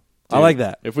ago. I Dude, like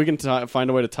that. If we can find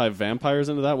a way to tie vampires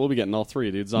into that, we'll be getting all three,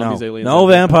 dude. Zombies, no, aliens, no and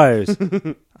vampires. I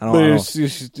don't But know.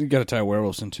 you got to tie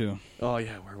werewolves in too. Oh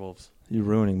yeah, werewolves. You're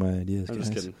ruining my ideas. I'm guys.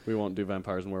 just kidding. We won't do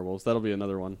vampires and werewolves. That'll be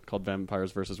another one called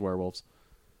Vampires versus Werewolves.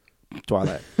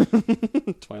 Twilight.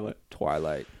 Twilight.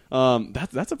 Twilight.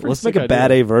 That's a pretty Let's sick make a idea.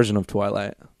 bad A version of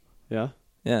Twilight. Yeah,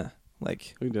 Yeah,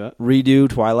 like we can do that. redo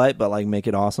Twilight, but like make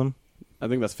it awesome. I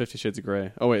think that's 50 Shades of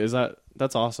Grey. Oh wait,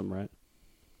 that's awesome, right?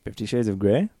 50 Shades of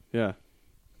Grey. Yeah.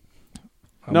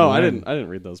 I'm No, I lying. didn't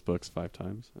read those books 5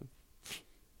 times.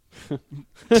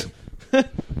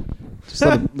 Just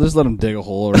let them dig a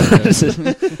hole. Right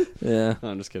Yeah. No,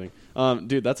 I'm just kidding.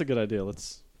 Dude, that's a good idea.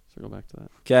 Let's circle back to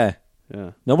that. Okay.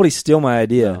 Yeah. Nobody steal my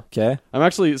idea. No. Okay. I'm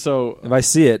actually so If I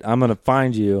see it, I'm gonna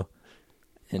find you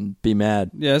and be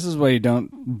mad. Yeah, this is why you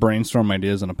don't brainstorm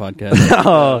ideas on a podcast.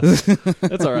 Oh,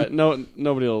 that's all right. No,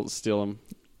 nobody will steal them,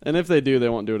 and if they do, they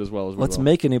won't do it as well as we let's will.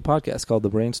 make a new podcast called The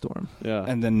Brainstorm. Yeah.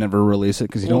 And then never release it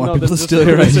because you don't Well, want no, people to just steal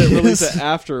your release ideas. Release it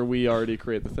after we already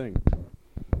create the thing.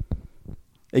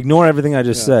 Ignore everything I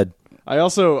just Yeah. said. I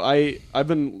also I've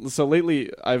been so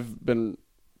lately I've been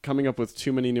coming up with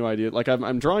too many new ideas. Like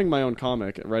I'm drawing my own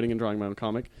comic, writing and drawing my own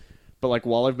comic. But like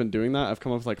while I've been doing that, I've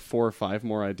come up with like 4 or 5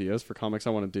 more ideas for comics I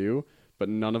want to do, but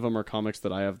none of them are comics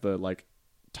that I have the like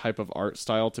type of art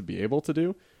style to be able to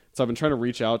do. So I've been trying to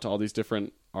reach out to all these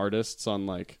different artists on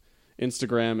like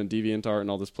Instagram and DeviantArt and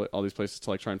all these places to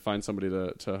like try and find somebody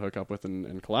to hook up with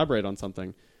and collaborate on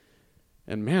something.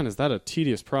 And man, is that a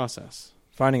tedious process.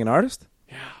 Finding an artist?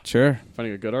 Sure.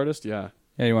 Finding a good artist, yeah.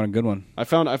 Yeah, you want a good one. I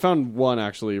found one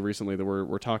actually recently that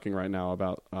we're talking right now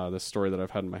about this story that I've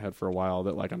had in my head for a while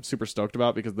that like I'm super stoked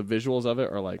about because the visuals of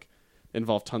it are like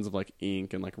involve tons of like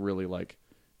ink and like really like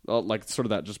sort of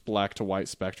that just black to white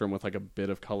spectrum with like a bit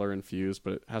of color infused,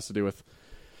 but it has to do with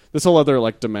this whole other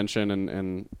like dimension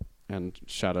and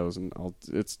shadows and all.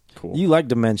 It's cool. You like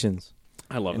dimensions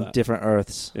I love and that. different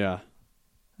Earths. Yeah,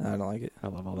 I don't like it. I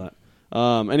love all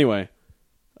that. Anyway.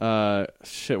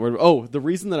 The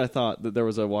reason that I thought that there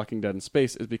was a Walking Dead in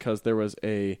space is because there was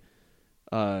a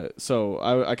so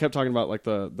I kept talking about like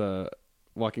the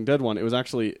Walking Dead one. It was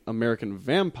actually American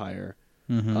Vampire.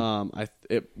 Mm-hmm.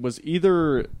 It was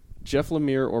either Jeff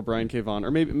Lemire or Brian K. Vaughan,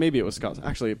 or maybe it was Scott.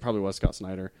 Actually, it probably was Scott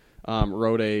Snyder.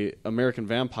 Wrote a American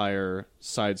Vampire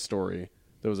side story.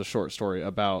 That was a short story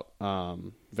about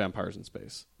vampires in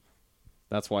space.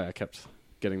 That's why I kept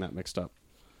getting that mixed up.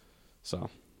 So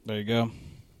There you go.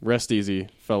 rest easy,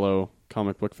 fellow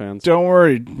comic book fans. Don't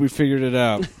worry, we figured it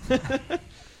out.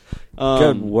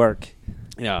 Good work,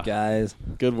 Yeah, guys.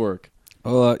 good work.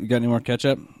 Well, you got any more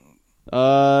ketchup?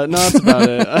 No, that's about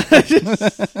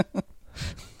it.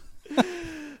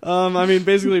 I mean,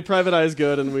 basically, Private Eye is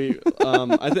good, and we.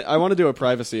 I want to do a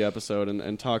privacy episode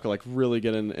and talk like really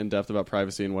get in depth about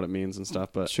privacy and what it means and stuff.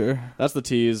 But Sure. that's the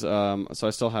tease. So I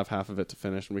still have half of it to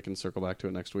finish, and we can circle back to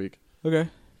it next week. Okay.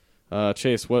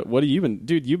 Chase, what have you been,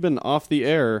 dude? You've been off the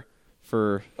air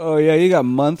for Oh, yeah, you got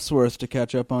months worth to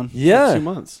catch up on. Yeah. 2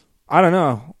 months. I don't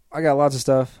know. I got lots of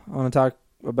stuff I want to talk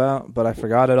about, but I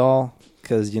forgot it all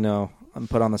because I'm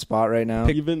put on the spot right now.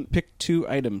 You've been Pick 2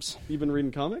 items.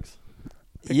 reading comics?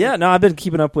 Yeah, no, I've been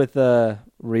keeping up with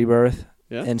Rebirth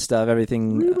Yeah. and stuff.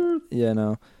 Everything. Yeah,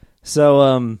 no.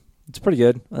 So it's pretty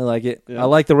good. I like it. Yeah. I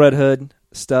like the Red Hood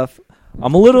stuff.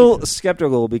 I'm a little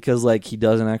skeptical because like he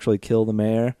doesn't actually kill the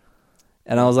mayor,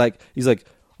 and I was like, he's like,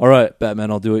 all right,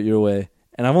 Batman, I'll do it your way.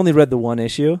 And I've only read the one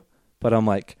issue, but I'm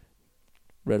like,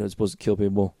 Red Hood's supposed to kill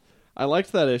people, I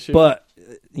liked that issue, but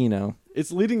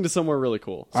it's leading to somewhere really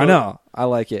cool. I know I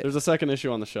like it. There's a second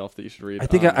issue on the shelf that you should read. I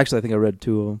think I think I read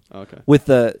 2 of them. Okay. With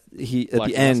at Black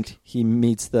the end Mask. he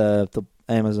meets the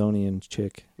Amazonian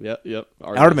chick. Yep.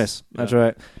 Artemis. That's Yeah.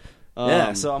 right.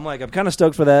 Yeah, so I'm kind of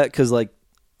stoked for that because like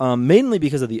mainly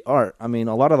because of the art. I mean,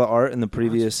 a lot of the art in the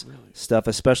previous stuff,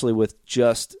 especially with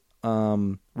just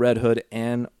Red Hood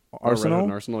and Arsenal, Red Hood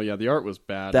and Arsenal. Yeah, the art was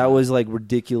bad. that was like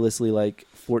ridiculously like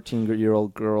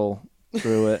 14-year-old girl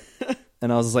drew it.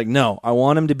 And I was just like, no, I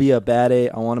want him to be a bad A.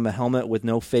 I want him a helmet with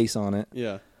no face on it.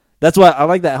 Yeah. That's why I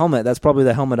like that helmet. That's probably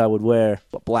the helmet I would wear,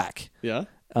 but black. Yeah.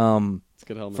 It's a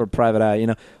good helmet. For Private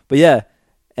Eye, But yeah,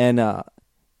 and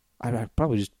I'd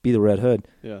probably just be the Red Hood.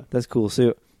 Yeah. That's a cool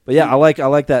suit. But yeah, I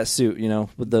like that suit,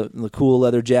 with the cool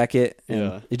leather jacket.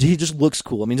 And he just looks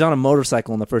cool. I mean, he's on a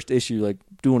motorcycle in the first issue, like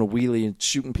doing a wheelie and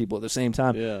shooting people at the same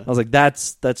time. Yeah. I was like,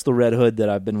 that's the Red Hood that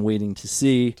I've been waiting to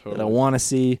see, Totally. that I want to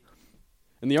see.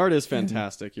 And the art is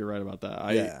fantastic. You're right about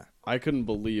that. Yeah. I couldn't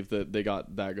believe that they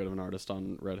got that good of an artist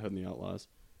on Red Hood and the Outlaws.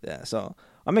 Yeah, so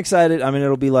I'm excited. I mean,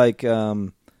 it'll be like,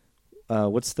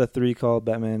 what's the three called?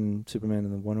 Batman, Superman,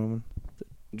 and the Wonder Woman?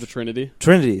 The Trinity.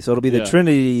 Trinity. So it'll be the Yeah.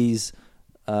 Trinity's...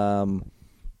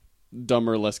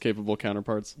 Dumber, less capable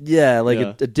counterparts. Yeah, like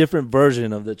Yeah. A different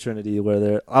version of the Trinity where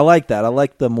they're... I like that. I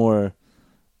like the more,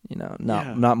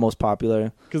 not most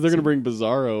popular. Because they're going to bring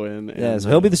Bizarro in. And Yeah, so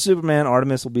he'll be the Superman,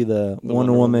 Artemis will be the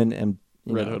Wonder Woman, and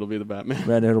Red Hood will be the Batman.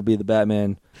 Red Hood will be the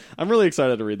Batman. I'm really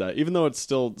excited to read that, even though it's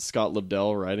still Scott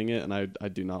Lobdell writing it, and I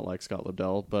do not like Scott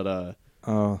Lobdell, but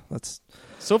That's...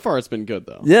 so far it's been good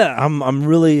though. Yeah, I'm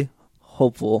really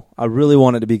hopeful. I really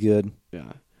want it to be good.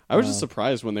 Yeah. I was just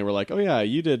surprised when they were like, "Oh yeah,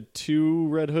 you did 2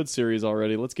 Red Hood series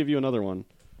already. Let's give you another one."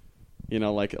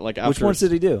 Like after Which ones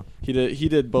did he do? He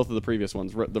did both of the previous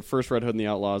ones. The first Red Hood and the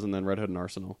Outlaws, and then Red Hood and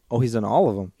Arsenal. Oh, he's done all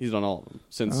of them. He's done all of them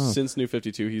since New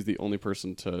 52. He's the only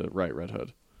person to write Red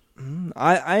Hood.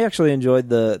 I actually enjoyed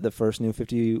the first New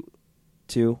 52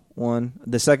 one.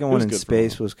 The second one was in good for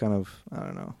space him. was kind of, I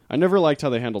don't know. I never liked how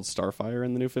they handled Starfire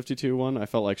in the New 52 one. I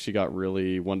felt like she got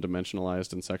really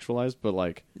one-dimensionalized and sexualized, but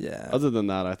Yeah. other than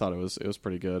that, I thought it was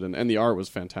pretty good, and the art was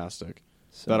fantastic.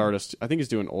 So, That artist, I think he's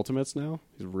doing Ultimates now.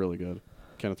 He's really good.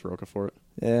 Kenneth Roca for it.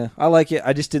 yeah, I like it.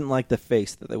 I just didn't like the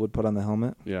face that they would put on the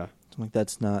helmet. Yeah. I'm like,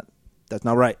 that's not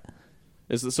right.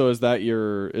 Is that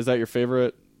your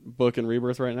favorite book in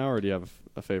Rebirth right now, or do you have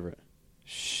a favorite?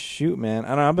 Shoot, man. I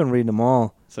don't know. I've been reading them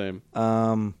all. Same.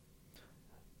 Let's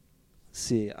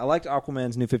see. I liked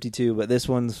Aquaman's New 52, but this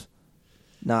one's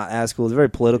not as cool. It's very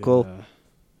political. Yeah.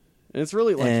 And it's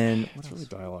really And it's really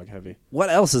dialogue heavy. what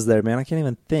else is there, man? I can't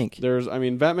even think.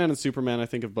 Batman and Superman I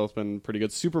think have both been pretty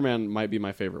good. Superman might be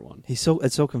my favorite one. It's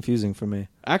so confusing for me.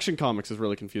 Action Comics is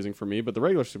really confusing for me, but the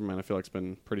regular Superman I feel like has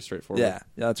been pretty straightforward. Yeah,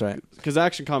 that's right. Because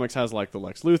Action Comics has like the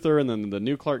Lex Luthor and then the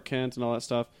new Clark Kent and all that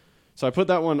stuff. So I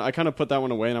kind of put that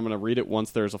one away, and I'm going to read it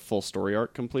once there's a full story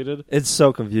arc completed. It's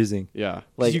so confusing. Yeah.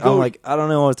 Like, You go- I'm like, I don't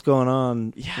know what's going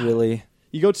on, Yeah. really.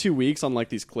 You go 2 weeks on like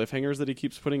these cliffhangers that he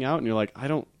keeps putting out, and you're like,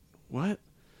 what?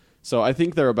 So I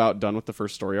think they're about done with the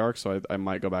first story arc, so I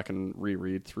might go back and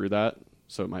reread through that,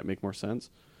 so it might make more sense.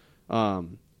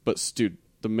 But dude,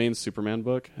 the main Superman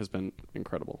book has been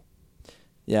incredible.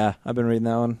 Yeah, I've been reading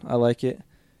that one. I like it.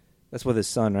 That's with his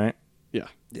son, right? Yeah,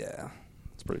 Yeah.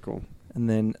 it's pretty cool. And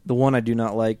then the one I do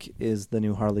not like is the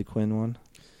new Harley Quinn one.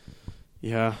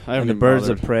 Yeah, I haven't And the even Birds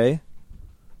bothered. of Prey.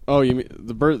 Oh, you mean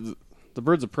the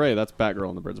Birds of Prey? That's Batgirl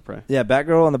and the Birds of Prey. Yeah,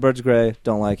 Batgirl and the Birds of Prey,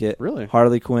 don't like it. Really?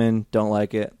 Harley Quinn, don't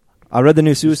like it. I read the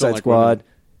new just don't Suicide like Squad. women.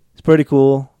 It's pretty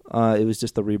cool. It was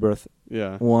just the Rebirth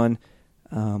Yeah. one.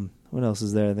 What else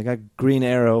is there? They got Green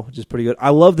Arrow, which is pretty good.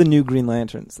 I love the new Green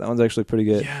Lanterns. That one's actually pretty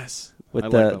good. Yes. With I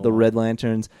like that a the lot. Red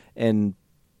Lanterns and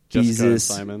Jessica and Beezus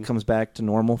Simon. comes back to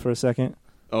normal for a second.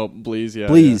 Oh, Bleez, yeah.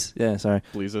 Bleez. Yeah, sorry.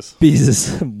 Yeah. Bleezus.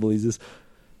 Beezus.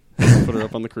 Bleezus. Put her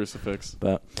up on the crucifix.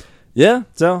 But yeah,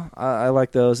 so I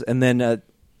like those. And then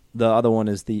the other one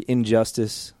is the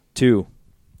Injustice 2.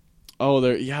 Oh,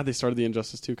 they started the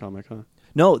Injustice 2 comic, huh?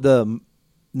 No, the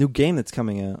new game that's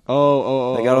coming out.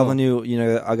 Oh. They got all the new,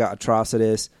 I got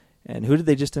Atrocitus. And who did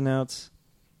they just announce?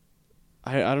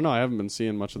 I don't know. I haven't been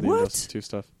seeing much of the What? Injustice 2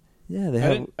 stuff. Yeah, they I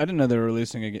have. didn't know they were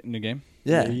releasing a new game.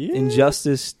 Yeah, Yeah.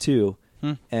 Injustice 2.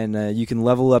 And you can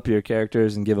level up your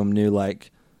characters and give them new,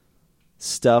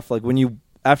 stuff. Like,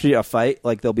 after a fight,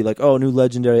 they'll be like, oh, new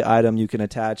legendary item you can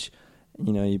attach.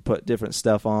 You put different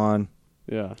stuff on.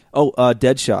 Yeah. Oh,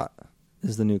 Deadshot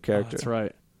is the new character. Oh, that's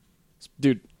right.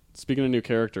 Dude, speaking of new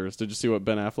characters, did you see what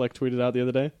Ben Affleck tweeted out the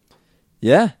other day?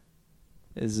 Yeah.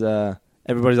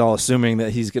 Everybody's all assuming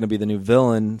that he's going to be the new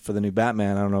villain for the new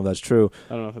Batman. I don't know if that's true.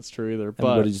 I don't know if that's true either, but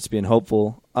Everybody's just being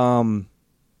hopeful.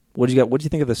 What do you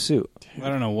think of the suit? I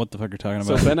don't know what the fuck you're talking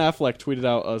so about. Ben Affleck tweeted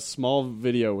out a small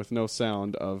video with no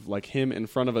sound of him in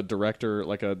front of a director,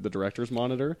 the director's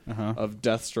monitor of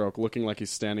Deathstroke, looking like he's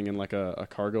standing in a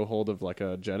cargo hold of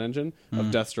a jet engine of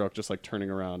Deathstroke, just turning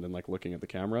around and looking at the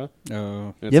camera. Oh,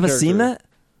 And You it's haven't seen character- that?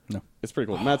 No. It's pretty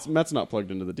cool. Matt's not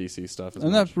plugged into the DC stuff. As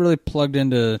I'm much. not really plugged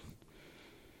into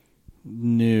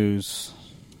news.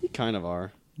 You kind of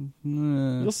are.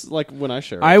 Uh, Like when I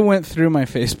share it. I went through my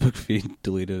Facebook feed,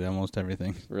 deleted almost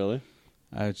everything. Really?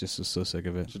 I just was so sick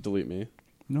of it. Should delete me.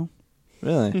 No.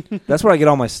 Really? That's where I get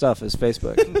all my stuff is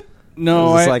Facebook.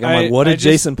 No, It's like, I'm like, what did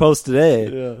Jason post today?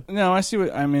 Yeah. No, I see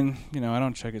what I mean. I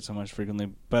don't check it so much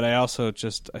frequently, but I also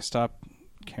I stopped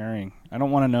caring. I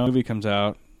don't want to know when the movie comes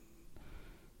out.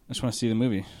 I just want to see the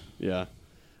movie. Yeah.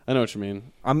 I know what you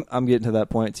mean. I'm getting to that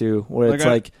point too, where Like, it's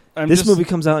like I'm this just- movie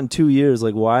comes out in 2 years.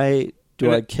 Like, why do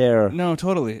And I care? No,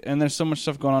 totally. And there's so much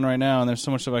stuff going on right now, and there's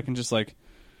so much stuff I can just like.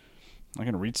 I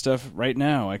can read stuff right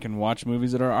now. I can watch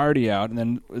movies that are already out, and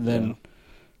then,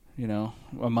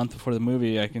 a month before the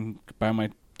movie, I can buy my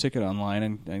ticket online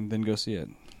and then go see it.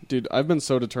 Dude, I've been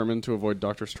so determined to avoid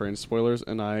Doctor Strange spoilers,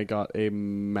 and I got a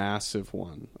massive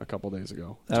one a couple days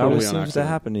ago. That totally always on seems to accident.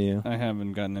 happen to you. I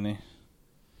haven't gotten any.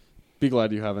 Be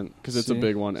glad you haven't, because it's a See?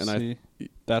 big one, and See?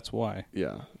 That's why.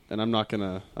 yeah, and I'm not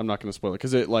gonna spoil it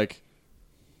because it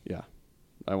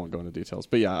I won't go into details,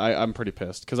 but yeah, I'm pretty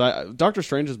pissed because Doctor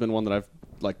Strange has been one that I've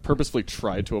like purposefully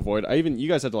tried to avoid. You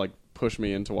guys had to like push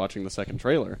me into watching the second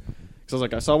trailer because I was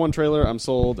like, I saw one trailer, I'm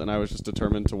sold, and I was just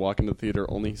determined to walk into the theater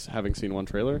only having seen one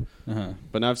trailer. Uh-huh.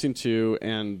 But now I've seen two,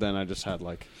 and then I just had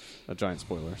like a giant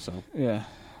spoiler. So Yeah.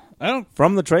 I don't.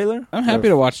 From the trailer? I'm happy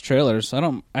to watch trailers. I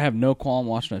have no qualm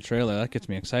watching a trailer. That gets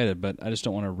me excited, but I just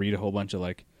don't want to read a whole bunch of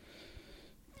like.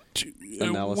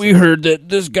 analysis. We heard that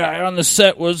this guy on the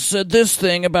set said this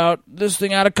thing about this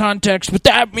thing out of context, but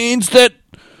that means that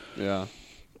Yeah.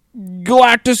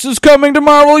 Galactus is coming to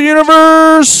Marvel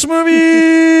Universe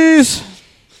movies.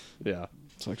 Yeah.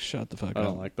 It's like, shut the fuck I up.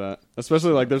 don't like that.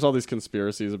 Especially like there's all these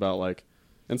conspiracies about like,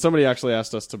 and somebody actually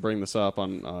asked us to bring this up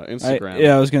on Instagram.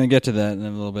 I was going to get to that in a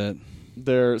little bit.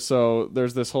 There's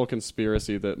this whole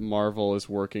conspiracy that Marvel is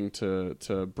working to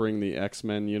bring the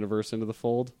X-Men universe into the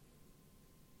fold.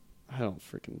 I don't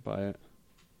freaking buy it.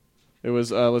 It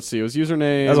was let's see, it was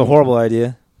username. That's a horrible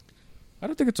idea. I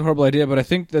don't think it's a horrible idea, but I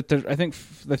think that I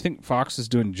think Fox is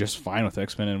doing just fine with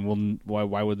X-Men, and why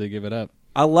would they give it up?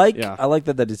 I like Yeah.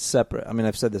 that it's separate. I mean,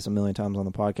 I've said this a million times on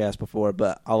the podcast before,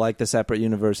 but I like the separate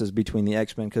universes between the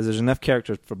X-Men because there's enough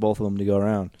characters for both of them to go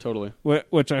around. Totally.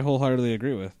 Which I wholeheartedly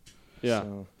agree with. Yeah.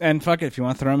 So, And fuck it, if you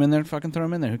want to throw them in there, fucking throw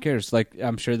them in there. Who cares? Like,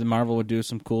 I'm sure the Marvel would do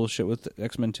some cool shit with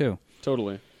X-Men too.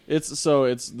 Totally. It's the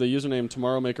username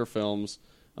Tomorrow Maker Films.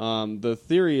 The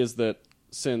theory is that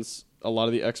since a lot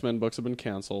of the X-Men books have been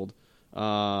canceled,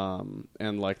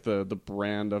 and like the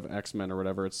brand of X-Men or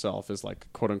whatever itself is like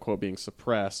quote unquote being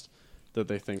suppressed, that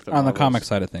they think that On the Marvel's- comic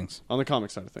side of things. on the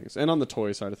comic side of things and on the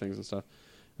toy side of things and stuff,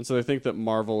 and so they think that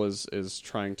Marvel is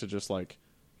trying to just like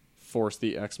force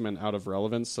the X-Men out of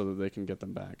relevance so that they can get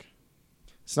them back.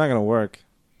 it's not going to work.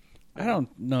 I don't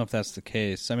know if that's the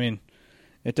case. I mean,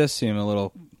 it does seem a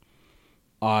little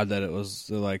odd that it was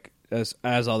like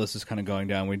as all this is kind of going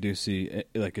down, we do see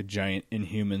like a giant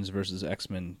Inhumans versus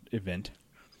X-Men event.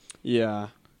 Yeah.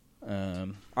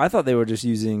 I thought they were just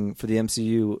using, for the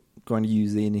MCU, going to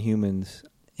use the Inhumans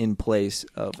in place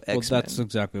of X-Men. Well, that's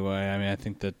exactly why. I mean, I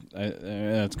think that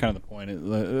that's kind of the point.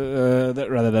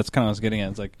 That's kind of what I was getting at.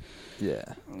 It's like, yeah.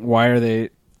 why are they?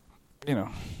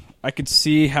 I could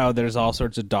see how there's all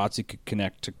sorts of dots you could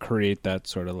connect to create that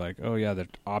sort of like, oh yeah, they're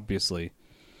obviously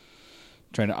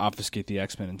trying to obfuscate the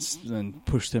X-Men and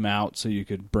push them out so you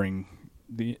could bring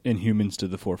the Inhumans to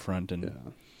the forefront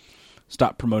and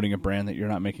stop promoting a brand that you're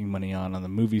not making money on the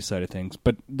movie side of things.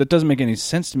 But that doesn't make any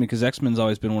sense to me because X-Men's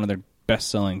always been one of their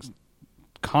best-selling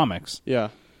comics. Yeah.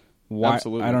 Why?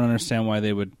 Absolutely. I don't understand why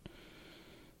they would.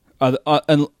 And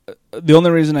the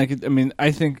only reason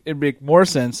I think it'd make more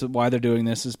sense why they're doing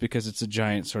this is because it's a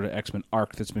giant sort of X-Men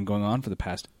arc that's been going on for the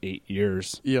past 8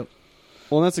 years. Yep.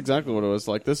 Well, and that's exactly what it was.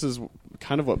 Like, this is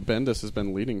kind of what Bendis has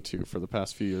been leading to for the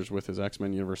past few years with his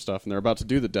X-Men universe stuff, and they're about to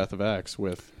do the Death of X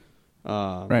with,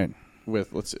 Right.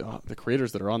 With the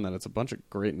creators that are on that. It's a bunch of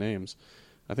great names.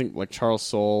 I think like Charles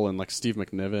Soule and like Steve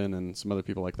McNiven and some other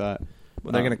people like that.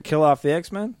 Well, they're going to kill off the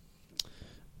X-Men?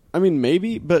 I mean,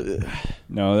 maybe, but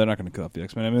No, they're not going to kill off the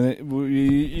X-Men. I mean,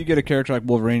 you get a character like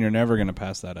Wolverine, you're never going to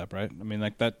pass that up, right? I mean,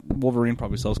 like that Wolverine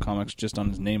probably sells comics just on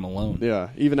his name alone. yeah,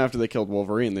 even after they killed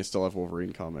Wolverine, they still have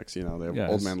Wolverine comics. You know, they have Yeah,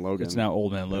 Old Man Logan. It's now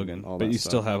Old Man and Logan, all but that you stuff.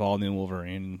 still have all new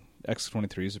Wolverine.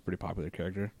 X-23 is a pretty popular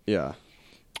character. Yeah,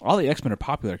 All the X-Men are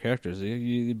popular characters.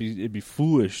 It'd be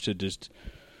foolish to just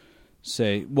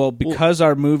say, well, because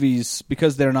our movies,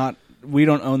 because they're not, we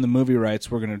don't own the movie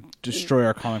rights, we're going to destroy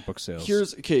our comic book sales.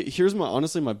 Here's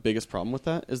my biggest problem with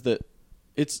that is that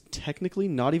it's technically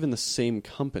not even the same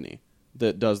company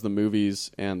that does the movies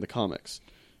and the comics.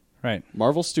 Right.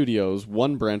 Marvel Studios,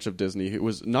 one branch of Disney, who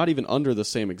was not even under the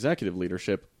same executive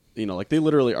leadership, like they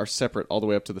literally are separate all the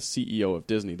way up to the CEO of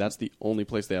Disney. That's the only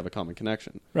place they have a common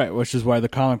connection. Right, which is why the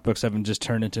comic books haven't just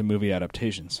turned into movie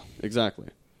adaptations. Exactly.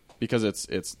 Because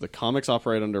it's the comics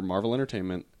operate under Marvel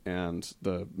Entertainment and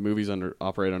the movies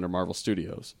operate under Marvel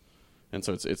Studios. And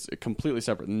so it's completely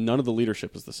separate. None of the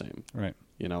leadership is the same. Right.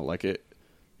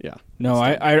 Yeah. No,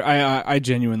 I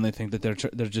genuinely think that they're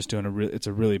just doing it's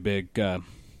a really big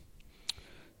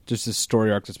just this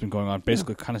story arc that's been going on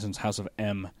basically kind of since House of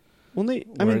M. Well,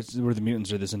 where the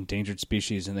mutants are this endangered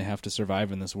species and they have to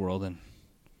survive in this world, and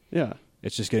yeah,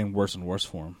 it's just getting worse and worse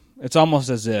for them. It's almost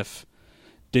as if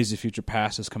Days of Future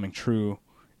Past is coming true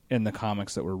in the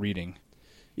comics that we're reading.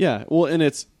 Yeah, well, and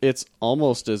it's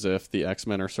almost as if the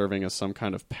X-Men are serving as some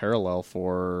kind of parallel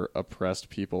for oppressed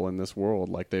people in this world,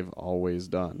 like they've always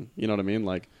done. You know what I mean?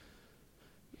 Like,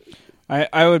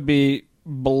 I would be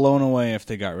blown away if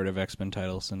they got rid of X-Men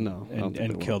titles I don't think they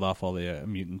and will. killed off all the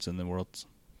mutants in the worlds.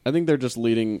 I think they're just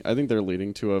leading. I think they're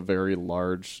leading to a very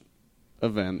large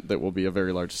event that will be a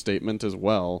very large statement as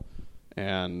well,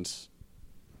 and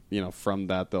from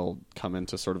that they'll come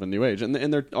into sort of a new age, and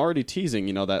they're already teasing,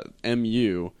 that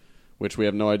MU, which we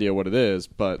have no idea what it is,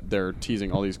 but they're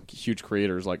teasing all these huge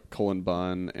creators like Cullen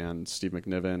Bunn and Steve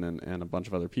McNiven and a bunch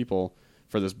of other people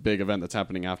for this big event that's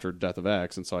happening after Death of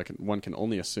X, and so one can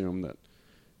only assume that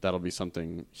that'll be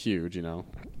something huge,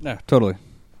 Yeah, totally.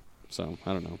 So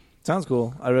I don't know. Sounds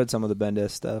cool. I read some of the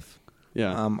Bendis stuff.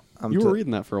 Yeah, I'm you were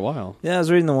reading that for a while. Yeah, I was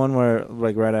reading the one where,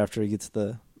 like, right after he gets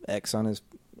the X on his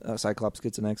Cyclops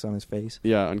gets an X on his face.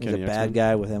 Yeah, He's Uncanny a bad X-Men.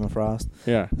 guy with Emma Frost.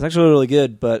 Yeah, It's actually really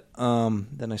good, but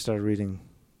then I started reading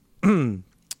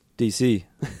DC,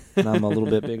 and I'm a little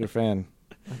bit bigger fan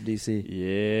of DC.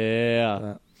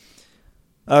 yeah.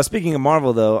 Speaking of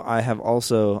Marvel, though,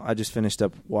 I just finished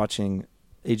up watching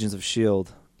Agents of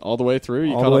S.H.I.E.L.D. All the way through?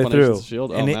 You All caught the way up on through. Agents of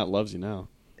S.H.I.E.L.D.? Oh, And Matt loves you now.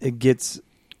 It gets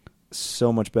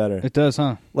so much better. It does,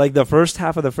 huh? Like, the first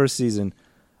half of the first season,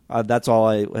 that's all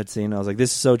I had seen. I was like,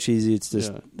 this is so cheesy. It's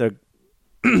just, they're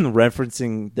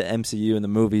referencing the MCU and the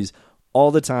movies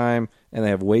all the time, and they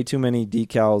have way too many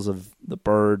decals of the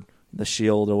bird, the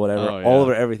shield, or whatever, Oh, yeah. all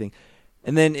over everything.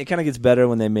 And then it kind of gets better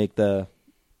when they make the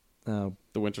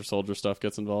Winter Soldier stuff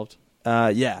gets involved.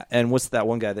 yeah. And what's that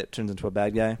one guy that turns into a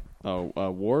bad guy? Oh,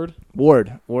 Ward?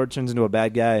 Ward turns into a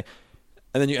bad guy,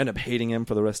 and then you end up hating him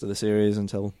for the rest of the series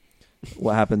until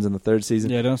what happens in the third season.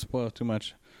 Yeah, don't spoil too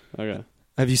much. Okay.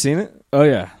 Have you seen it? Oh,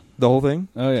 yeah. The whole thing?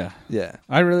 Oh, yeah. Yeah.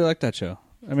 I really like that show.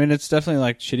 I mean, it's definitely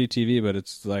like shitty TV, but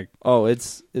it's like Oh,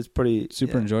 it's pretty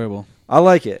super yeah. enjoyable. I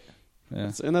like it.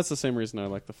 Yeah, And that's the same reason I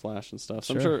like The Flash and stuff.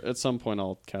 So I'm Sure. sure at some point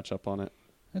I'll catch up on it.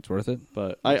 it's worth it.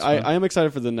 But That's I fine. am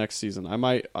excited for the next season. I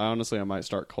might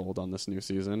start cold on this new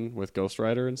season with Ghost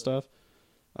Rider and stuff.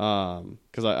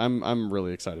 Because I'm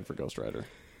really excited for Ghost Rider.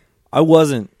 I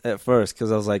wasn't at first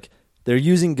because I was like, they're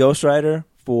using Ghost Rider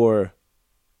for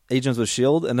Agents of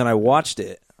S.H.I.E.L.D., and then I watched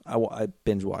it. I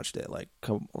binge watched it like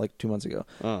 2 months ago,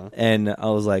 and I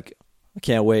was like, I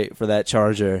can't wait for that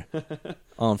Charger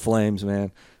on flames,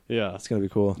 man. Yeah. It's gonna be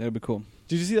cool. That'd be cool.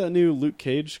 Did you see that new Luke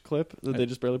Cage clip that they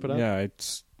just barely put out? Yeah,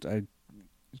 I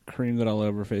creamed it all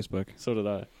over Facebook. So did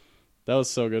I. That was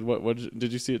so good. What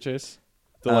did you see it, Chase?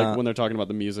 Uh, When they're talking about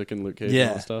the music and Luke Cage yeah. and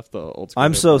all that stuff. The old school.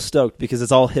 I'm so hip-hop. stoked because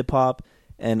it's all hip hop,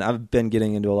 and I've been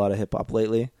getting into a lot of hip hop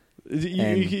lately.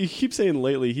 You keep saying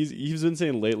lately. He's been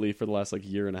saying lately for the last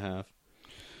year and a half.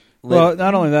 Well,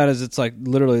 not only that is it's like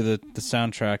literally the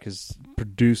soundtrack is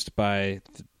produced by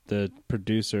the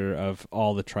producer of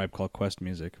all the Tribe Called Quest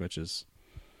music, which is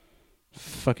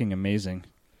fucking amazing.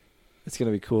 It's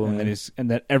gonna be cool. And man.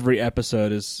 that every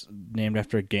episode is named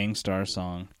after a Gangstar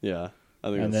song. Yeah, I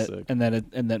think And that's that sick.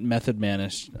 and that Method Man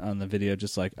is on the video,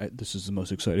 just like this is the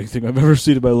most exciting thing I've ever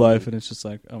seen in my life, and it's just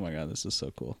like, oh my god, this is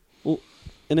so cool.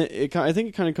 And I think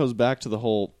it kind of goes back to the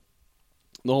whole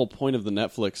point of the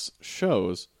Netflix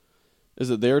shows is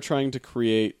that they're trying to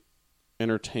create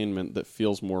entertainment that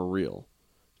feels more real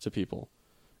to people.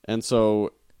 And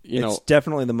so, it's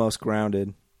definitely the most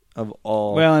grounded of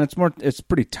all. Well, and it's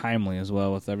pretty timely as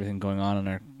well with everything going on in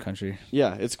our country.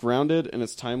 yeah, it's grounded and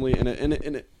it's timely and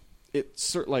it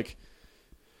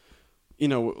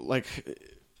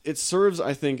serves,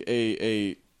 I think,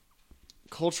 a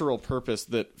cultural purpose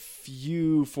that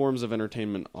few forms of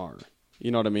entertainment are.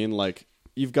 You know what I mean? Like,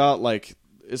 you've got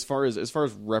as far as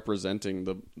representing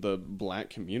the black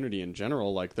community in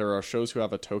general, like there are shows who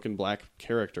have a token black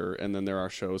character, and then there are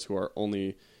shows who are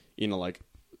only,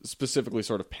 specifically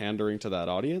sort of pandering to that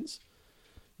audience.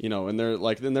 And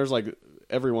there's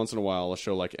every once in a while a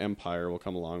show like Empire will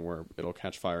come along where it'll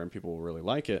catch fire and people will really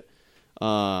like it.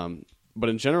 but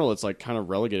in general, it's like kind of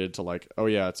relegated to like, oh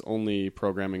yeah, it's only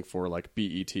programming for like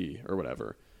BET or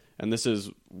whatever. And this is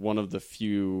one of the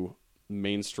few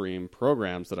mainstream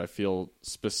programs that I feel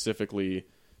specifically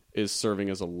is serving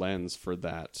as a lens for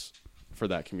that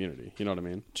community. You know what I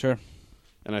mean? Sure.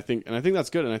 And I think that's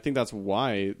good, and I think that's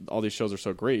why all these shows are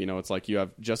so great. You know, it's like you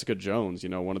have Jessica Jones, you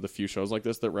know, one of the few shows like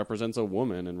this that represents a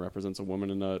woman and represents a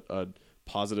woman in a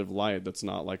positive light that's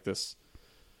not like this,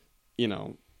 you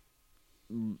know,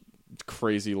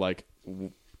 crazy like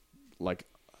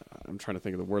I'm trying to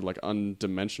think of the word, like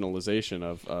undimensionalization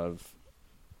of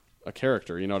a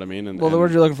character. You know what I mean? The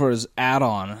word you're looking for is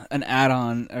an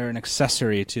add-on or an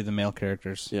accessory to the male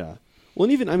characters. Yeah. Well,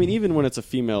 and even when it's a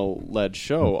female-led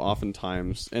show,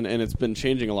 oftentimes, and it's been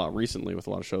changing a lot recently with a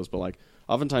lot of shows, but like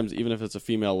oftentimes, even if it's a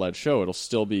female-led show, it'll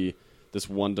still be this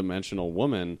one-dimensional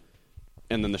woman,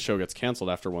 and then the show gets canceled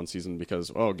after one season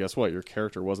because, oh, guess what? Your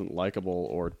character wasn't likable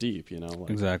or deep, you know? Like,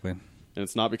 Exactly. And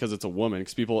it's not because it's a woman,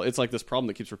 because it's like this problem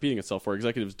that keeps repeating itself where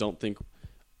executives don't think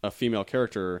a female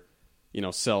character, you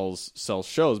know, sells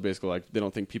shows, basically. Like, they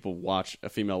don't think people watch a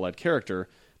female-led character,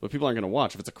 but people aren't going to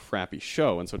watch if it's a crappy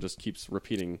show, and so it just keeps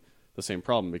repeating the same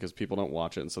problem because people don't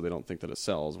watch it, and so they don't think that it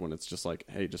sells, when it's just like,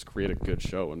 hey, just create a good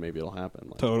show and maybe it'll happen.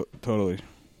 Like, Totally.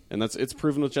 and it's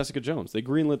proven with Jessica Jones. They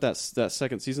greenlit that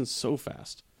second season so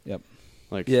fast. Yep.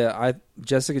 Like, Yeah,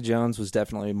 Jessica Jones was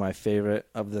definitely my favorite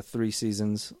of the 3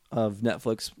 seasons of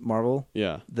Netflix Marvel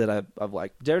yeah, that I've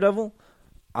liked. Daredevil,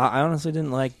 I honestly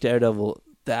didn't like Daredevil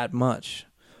that much,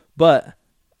 but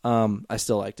I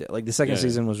still liked it. Like, the second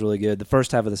season was really good. The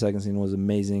first half of the second season was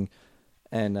amazing,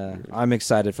 and I'm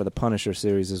excited for the Punisher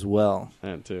series as well.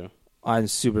 and too. I'm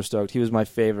super stoked. He was my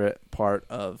favorite part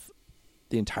of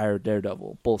the entire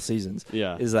Daredevil, both seasons.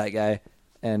 Yeah, Is that guy,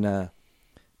 and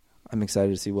I'm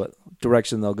excited to see what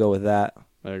direction they'll go with that.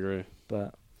 I agree.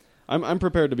 But I'm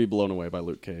prepared to be blown away by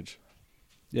Luke Cage,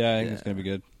 Yeah, I think it's going to be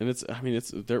good.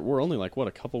 and we're only like what,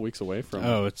 a couple weeks away from.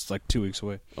 Oh, it's like 2 weeks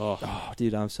away. oh,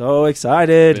 dude, I'm so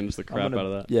excited. Binge the crap out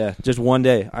of that. Yeah, just one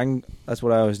day. That's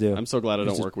what I always do. I'm so glad I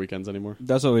don't It's work weekends anymore.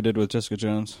 That's what we did with Jessica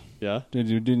Jones. Yeah, We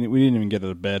didn't even get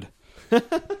out of bed.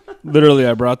 Literally,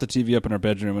 I brought the TV up in our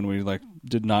bedroom, and we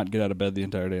did not get out of bed the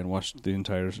entire day and watched the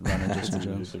entire run of Jessica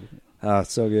Jones.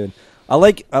 It's so good. I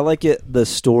like the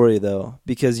story though,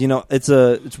 because you know it's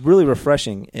really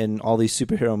refreshing in all these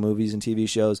superhero movies and TV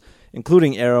shows,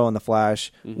 including Arrow and The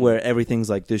Flash, where everything's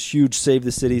like this huge save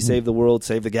the city, save the world,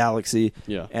 save the galaxy.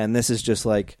 Yeah. And this is just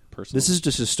like Personal. this is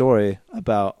just a story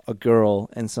about a girl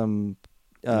and some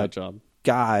Night job.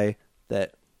 guy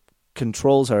that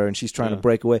controls her, and she's trying to Yeah.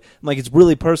 break away. Like, it's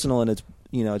really personal, and it's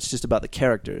just about the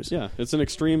characters. Yeah, it's an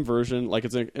extreme version. Like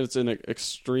it's an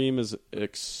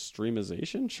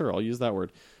extremization. Sure, I'll use that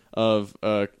word of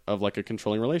like a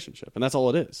controlling relationship, and that's all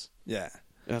it is. Yeah.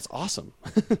 And that's awesome.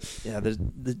 Yeah,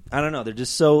 I don't know. They're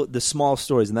just the small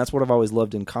stories, and that's what I've always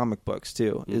loved in comic books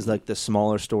too. Is like the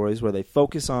smaller stories where they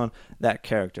focus on that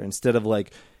character instead of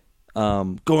like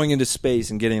going into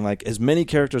space and getting like as many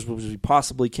characters as we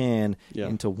possibly can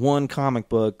into one comic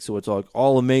book, so it's like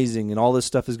all amazing and all this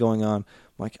stuff is going on.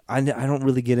 Like I don't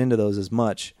really get into those as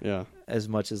much. Yeah, as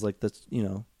much as like the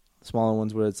smaller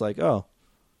ones where it's like, oh,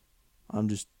 I'm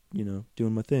just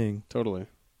doing my thing. totally.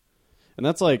 And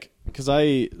that's like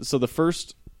so the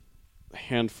first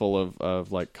handful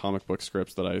of like comic book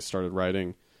scripts that I started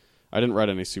writing, I didn't write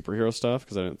any superhero stuff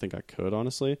because I didn't think I could,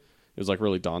 honestly. It was like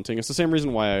really daunting. It's the same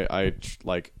reason why I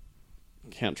like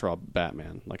can't draw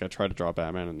Batman. Like I try to draw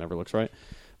Batman and it never looks right.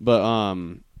 But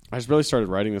I just really started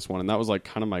writing this one, and that was like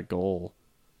kind of my goal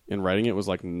in writing it, was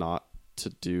like not to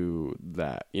do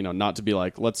that. Not to be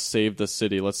like, let's save the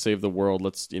city, let's save the world,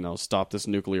 let's stop this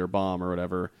nuclear bomb or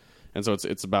whatever. And so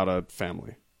it's about a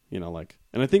family, like,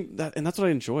 and I think that's what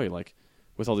I enjoy, like,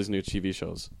 with all these new TV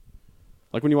shows.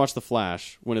 Like when you watch The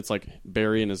Flash, when it's like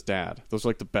Barry and his dad, those are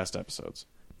like the best episodes.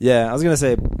 Yeah, I was gonna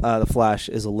say The Flash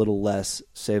is a little less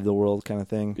save the world kind of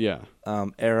thing. Yeah.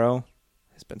 Arrow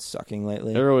has been sucking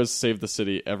lately. Arrow has saved the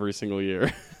city every single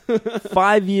year.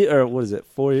 5 years, or what is it?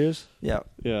 4 years? Yeah,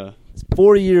 Yeah.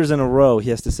 4 years in a row he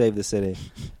has to save the city,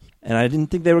 and I didn't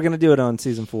think they were gonna do it on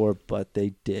season 4, but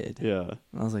they did. Yeah.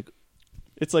 I was like,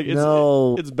 It's like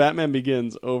No. it's Batman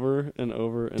Begins over and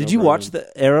over. And did over you watch again.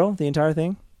 the Arrow, the entire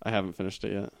thing? I haven't finished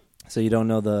it yet. So you don't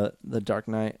know the Dark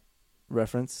Knight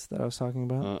reference that I was talking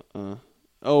about?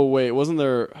 Oh wait, wasn't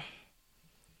there?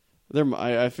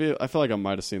 I feel like I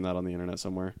might have seen that on the internet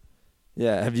somewhere.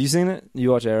 Yeah, have you seen it?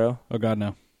 You watch Arrow? Oh, God,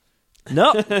 no.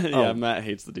 No. Yeah, Oh. Matt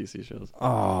hates the DC shows.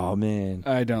 Oh man.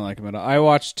 I don't like him at all. I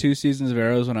watched 2 seasons of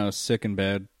Arrows when I was sick in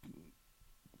bed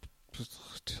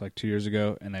like 2 years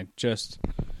ago, and I just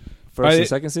First and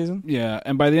second season? Yeah,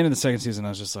 and by the end of the second season, I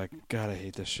was just like, God, I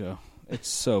hate this show. It's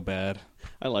so bad.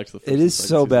 I liked the first It and is second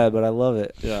so season. bad, but I love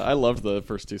it. Yeah, I loved the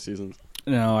first 2 seasons.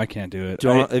 No, I can't do it.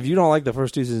 If you don't like the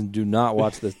first 2 seasons, do not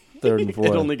watch the third and fourth.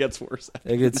 It only gets worse.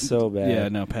 It gets so bad. Yeah,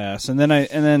 no, pass. And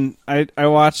then I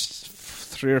watched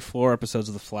 3 or 4 episodes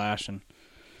of The Flash, and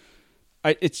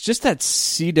it's just that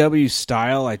CW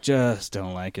style. I just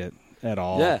don't like it at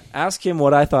all. Yeah, ask him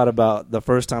what I thought about the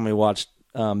first time we watched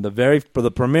for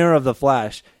the premiere of The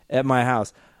Flash at my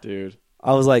house. Dude,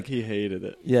 I was like, he hated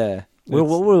it. yeah. What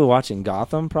were we watching?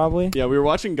 Gotham, probably? Yeah, we were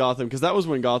watching Gotham because that was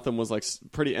when Gotham was like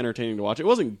pretty entertaining to watch. It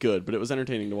wasn't good, but it was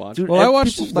entertaining to watch. Dude, Well, I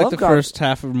watched people like love the Gotham. first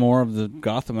half or more of the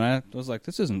Gotham, and I was like,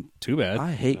 this isn't too bad.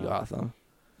 I hate Gotham.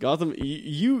 Gotham,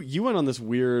 you went on this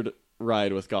weird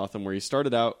ride with Gotham where you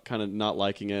started out kind of not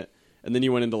liking it, and then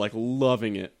you went into like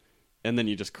loving it, and then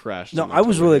you just crashed. No, and I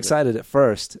was totally really hated it. excited at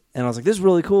first, and I was like, this is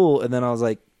really cool. And then I was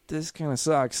like, this kind of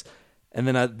sucks. And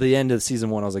then at the end of season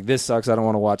 1, I was like, this sucks. I don't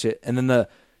want to watch it. And then the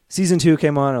season 2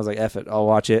 came on. I was like, F it. I'll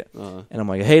watch it. Uh-huh. And I'm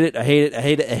like, I hate it. I hate it. I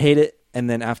hate it. I hate it. And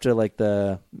then after like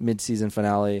the mid-season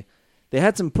finale, they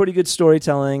had some pretty good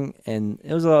storytelling, and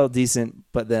it was all decent.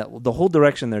 But the whole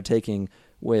direction they're taking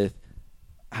with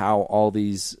how all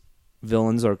these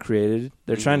villains are created,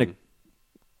 they're trying to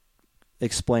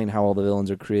explain how all the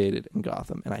villains are created in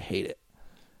Gotham, and I hate it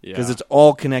because it's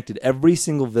all connected. Every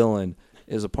single villain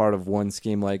is a part of one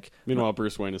scheme. Like, Meanwhile,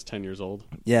 Bruce Wayne is 10 years old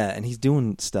yeah, and he's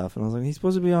doing stuff, and I was like, he's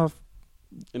supposed to be off.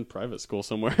 in private school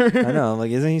somewhere. I know,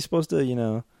 like, isn't he supposed to? You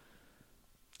know,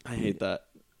 I hate that.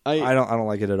 I don't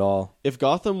like it at all. If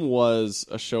Gotham was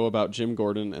a show about Jim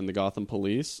Gordon and the Gotham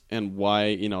Police and why,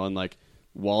 and like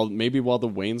while the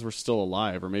Waynes were still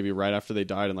alive, or maybe right after they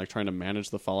died, and like trying to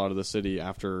manage the fallout of the city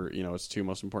after its 2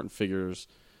 most important figures,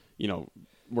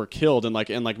 were killed, and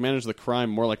manage the crime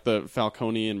more like the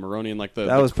Falcone and Maroni and like the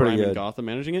was pretty crime in good. Gotham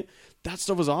managing it. That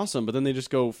stuff was awesome, but then they just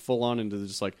go full on into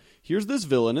just like, here's this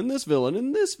villain and this villain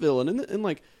and this villain and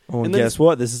like. Oh, and then guess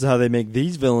what? This is how they make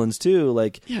these villains too.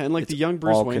 Like, yeah, and like it's the young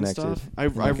Bruce all Wayne connected stuff. I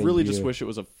in like a really just year. wish it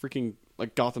was a freaking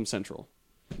like Gotham Central.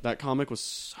 That comic was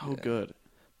so good.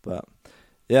 But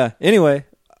yeah. Anyway,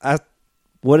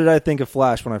 what did I think of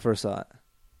Flash when I first saw it?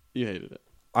 You hated it.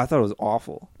 I thought it was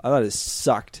awful. I thought it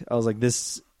sucked. I was like, the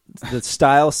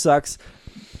style sucks.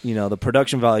 The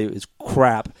production value is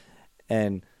crap,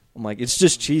 and I'm like, it's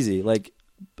just cheesy. Like,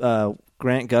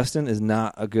 Grant Gustin is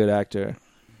not a good actor.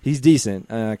 He's decent.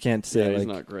 I can't say He's like,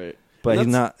 not great. but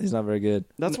And he's not very good.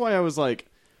 That's why I was like,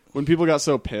 when people got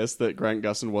so pissed that Grant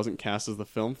Gustin wasn't cast as the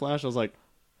film Flash, I was like,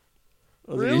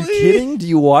 I was like, really? are you kidding? Do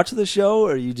you watch the show,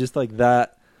 or are you just like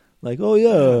that? Like, oh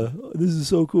yeah, this is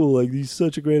so cool. Like, he's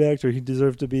such a great actor. He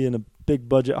deserves to be in a big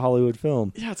budget Hollywood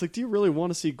film. Yeah, it's like, do you really want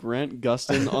to see Grant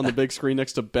Gustin on the big screen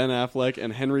next to Ben Affleck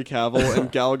and Henry Cavill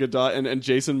and Gal Gadot and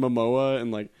Jason Momoa?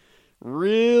 And like,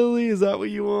 really? Is that what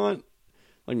you want?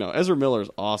 Like, no, Ezra Miller's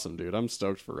awesome, dude. I'm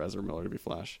stoked for Ezra Miller to be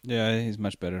Flash. Yeah, he's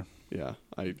much better. Yeah,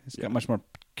 He's got much more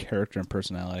character and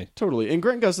personality. Totally. And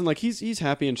Grant Gustin, like, he's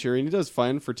happy and cheery, and he does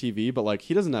fine for TV, but like,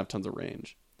 he doesn't have tons of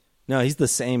range. No, he's the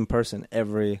same person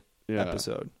every Yeah.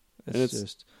 episode. And it's-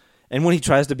 Just, and when he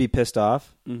tries to be pissed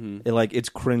off, Mm-hmm. it's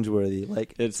cringeworthy.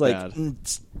 Like, It's like, bad.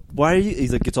 why are you?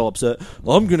 He's like, gets all upset.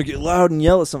 Well, I'm gonna get loud and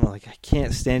yell at someone. Like, I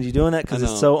can't stand you doing that because I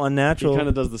it's know. so He unnatural. kind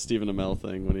of does the Stephen Amell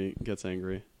thing when he gets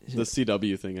angry. The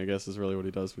CW thing, I guess, is really what he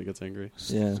does when he gets angry.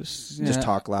 yeah, Yeah. just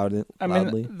talk loudly. I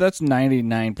mean, that's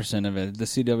 99% of it. The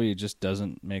CW just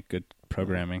doesn't make good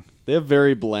programming. They have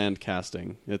very bland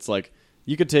casting. It's like,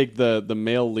 you could take the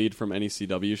male lead from any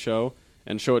CW show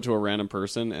and show it to a random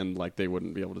person, and like, they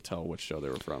wouldn't be able to tell which show they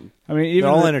were from. I mean, They're even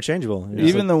all the, interchangeable. Yeah.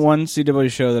 even the one CW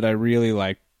show that I really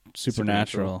like,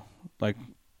 Supernatural, like,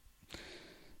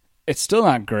 it's still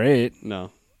not great.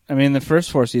 No. I mean, the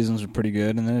first 4 seasons were pretty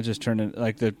good, and then it just turned into,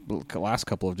 like, the last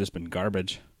couple have just been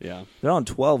garbage. Yeah. They're on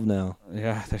 12 now.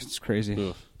 Yeah, that's crazy.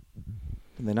 Ugh.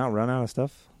 Did they not run out of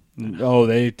stuff? Oh,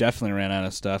 they definitely ran out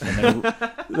of stuff, and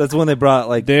That's when they brought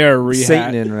like they are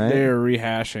Satan in, right? They are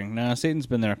rehashing. No, Satan's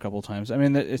been there a couple times. I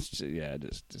mean,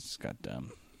 it's got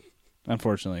dumb,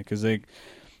 unfortunately, because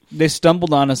they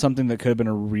stumbled onto something that could have been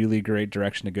a really great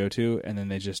direction to go to, and then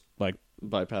they just like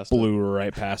Bypassed blew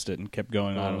right past it and kept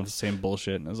going on Oh. with the same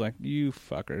bullshit. And I was like, you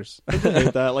fuckers. I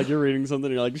hate that. Like, you're reading something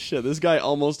and you're like, shit, this guy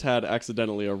almost had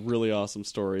accidentally a really awesome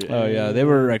story. Oh yeah, and they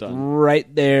were like done.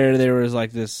 right there. There was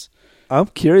like this. I'm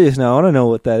curious now. I want to know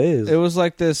what that is. It was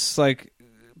like this like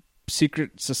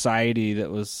secret society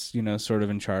that was sort of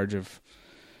in charge of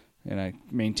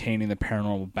maintaining the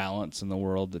paranormal balance in the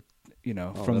world that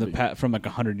from like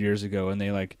 100 years ago, and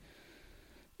they like,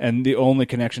 and the only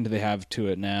connection that they have to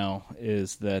it now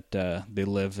is that they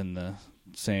live in the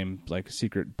same like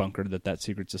secret bunker that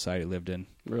secret society lived in.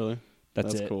 Really?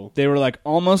 That's it. Cool. They were like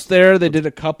almost there. They did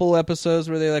a couple episodes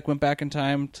where they like went back in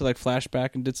time to like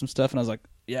flashback and did some stuff, and I was like,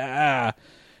 yeah.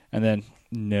 And then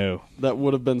no, That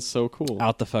would have been so cool.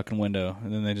 out the fucking window.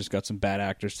 And then they just got some bad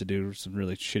actors to do some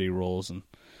really shitty roles. And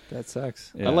That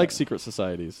sucks. yeah. I like secret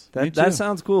societies. Me That too.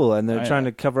 sounds cool, and they're I- trying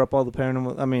to cover up all the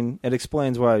paranormal. I mean, it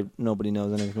explains why nobody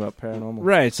knows anything about paranormal.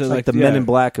 right. So It's like the Men in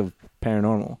Black of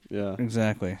paranormal. Yeah.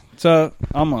 Exactly. So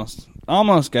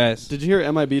almost, guys. Did you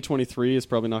hear MIB 23 is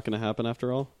probably not going to happen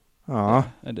after all? Aw.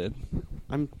 I did.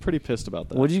 I'm pretty pissed about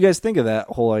that. What did you guys think of that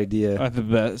whole idea? The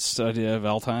best idea of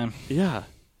all time. Yeah.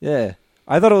 Yeah.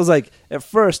 I thought it was like, at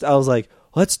first, I was like,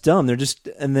 well, that's dumb. They're just,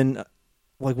 and then,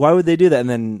 like, why would they do that? And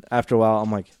then after a while,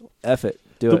 I'm like, F it.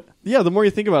 Do it. Yeah, the more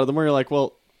you think about it, the more you're like,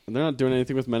 well, they're not doing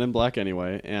anything with Men in Black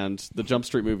anyway, and the Jump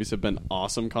Street movies have been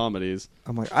awesome comedies.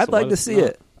 I'm like, I'd So like why to does see not?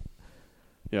 it.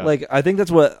 Yeah. Like, I think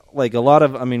that's what, like, a lot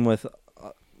of, I mean, with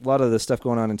a lot of the stuff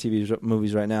going on in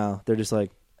movies right now, they're just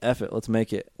like, F it, let's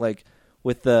make it. Like,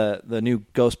 with the new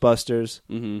Ghostbusters,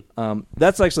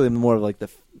 that's actually more of like the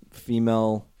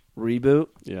female reboot.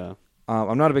 Yeah.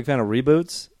 I'm not a big fan of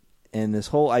reboots, and this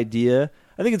whole idea,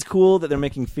 I think it's cool that they're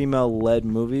making female-led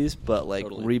movies, but like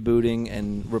Totally. rebooting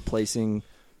and replacing.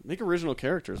 Make original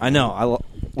characters. I know.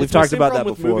 We've It's my talked same about that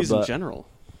problem with before, movies in but, general.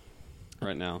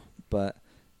 Right now,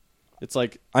 it's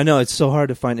like I know it's so hard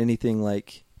to find anything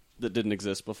like. that didn't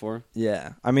exist before.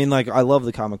 Yeah, I mean, like I love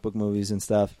the comic book movies and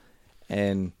stuff,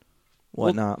 and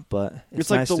whatnot, but it's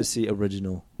like nice the- to see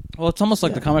original. Well, it's almost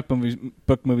like Yeah. the comic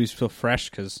book movies feel fresh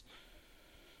because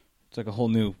it's like a whole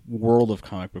new world of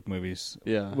comic book movies.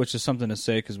 Yeah. Which is something to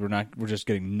say because we're just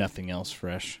getting nothing else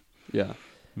fresh. Yeah.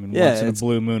 I mean, Yeah, once in a it's-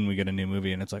 blue moon we get a new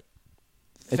movie and it's like,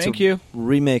 It's thank a you.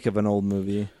 remake of an old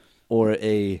movie or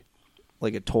a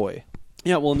toy.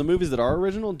 Yeah. Well, and the movies that are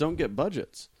original don't get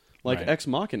budgets. Like Right. Ex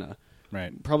Machina,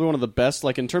 Right. probably one of the best.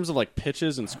 Like in terms of like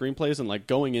pitches and screenplays and like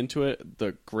going into it,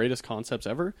 the greatest concepts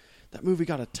ever. That movie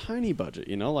got a tiny budget.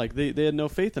 You know, like they had no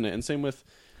faith in it. And same with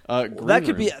Green Room.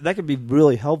 That could be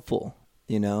really helpful.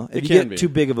 You know, if It you can get be. too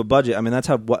big of a budget, I mean, that's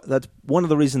one of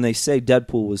the reasons they say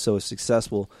Deadpool was so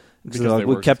successful. Because Because they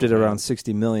we worked kept it for around that.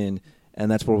 60 million,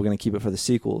 and that's where we're going to keep it for the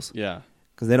sequels. Yeah.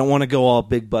 Because they don't want to go all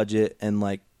big budget and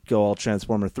like go all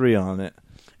Transformer 3 on it.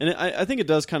 And I think it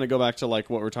does kind of go back to like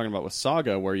what we're talking about with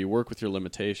Saga, where you work with your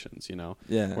limitations, you know?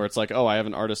 Yeah. Where it's like, oh, I have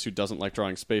an artist who doesn't like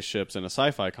drawing spaceships in a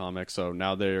sci-fi comic, so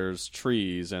now there's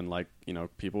trees and like, you know,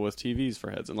 people with TVs for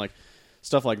heads and like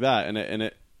stuff like that.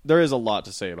 And there is a lot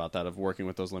to say about that of working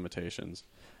with those limitations.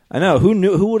 I know.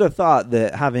 Who would have thought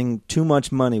that having too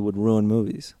much money would ruin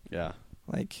movies? Yeah.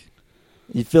 Like,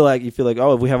 you feel like,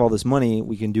 oh, if we have all this money,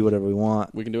 we can do whatever we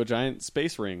want. We can do a giant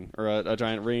space ring or a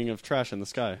giant ring of trash in the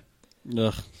sky.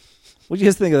 Ugh. What do you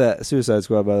guys think of that Suicide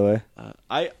Squad, by the way?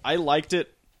 I liked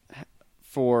it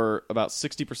for about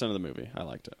 60% of the movie. I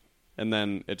liked it. And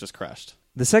then it just crashed.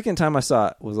 The second time I saw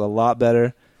it was a lot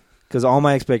better because all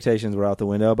my expectations were out the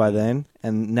window by then,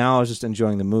 and now I was just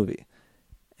enjoying the movie.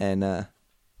 And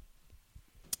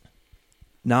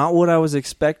not what I was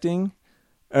expecting.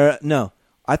 No,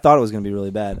 I thought it was going to be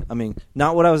really bad. I mean,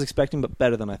 not what I was expecting, but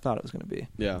better than I thought it was going to be.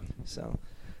 Yeah. So,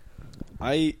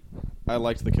 I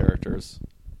liked the characters.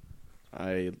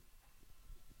 I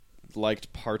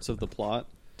liked parts of the plot.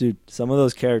 dude, some of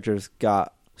those characters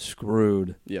got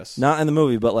screwed. Yes. Not in the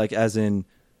movie, but like as in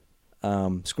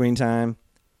screen time,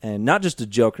 and not just the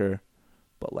Joker,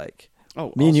 but like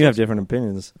Oh, me and you have different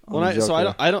opinions. On Well, the so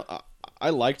Joker. I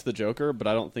liked the Joker, but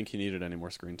I don't think he needed any more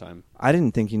screen time. I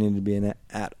didn't think he needed to be in it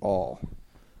at all.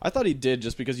 I thought he did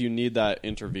just because you need that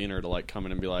intervener to like come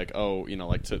in and be like, oh, you know,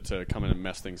 like to come in and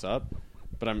mess things up.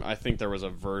 But I think there was a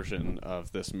version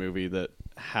of this movie that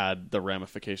had the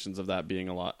ramifications of that being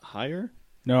a lot higher.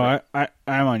 No, I'm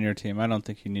on your team. I don't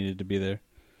think he needed to be there.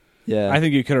 Yeah, I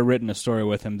think you could have written a story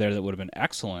with him there that would have been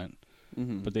excellent,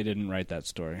 Mm-hmm. but they didn't write that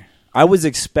story. I was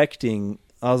expecting.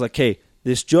 I was like, "Hey,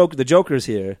 the Joker's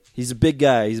here. He's a big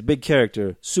guy. He's a big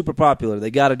character. Super popular. They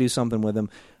got to do something with him."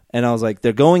 And I was like,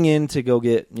 "They're going in to go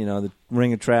get the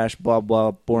ring of trash, blah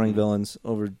blah, boring villains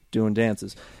over doing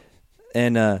dances."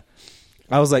 And I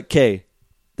was like, "Okay,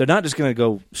 they're not just going to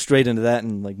go straight into that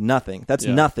and like nothing. That's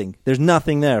Yeah. nothing. There's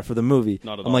nothing there for the movie."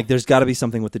 Not at I'm all. like, "There's got to be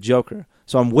something with the Joker."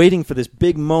 So I'm waiting for this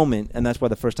big moment, and that's why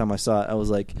the first time I saw it, I was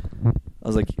like,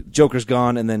 "Joker's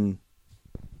gone," and then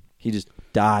he just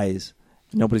dies.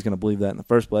 Nobody's going to believe that in the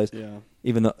first place. Yeah.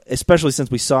 Even though, especially since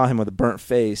we saw him with a burnt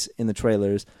face in the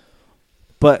trailers.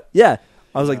 But yeah,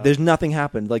 I was like, "There's nothing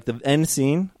happened." Like the end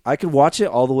scene, I could watch it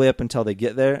all the way up until they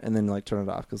get there, and then like turn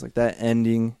it off because like that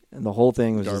ending and the whole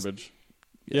thing was just Garbage.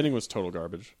 The ending was total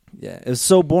garbage. Yeah, it was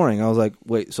so boring. I was like,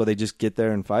 wait, so they just get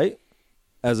there and fight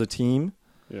as a team?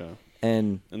 Yeah.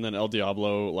 And then El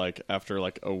Diablo, like, after,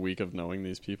 like, a week of knowing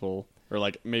these people, or,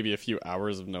 like, maybe a few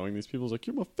hours of knowing these people, is like,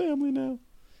 you're my family now.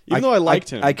 Even though I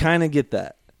liked him. I kind of get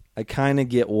that. I kind of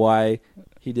get why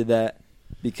he did that,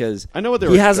 because I know what they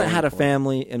he were hasn't going had a for.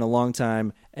 family in a long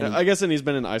time. And I guess, and he's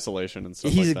been in isolation and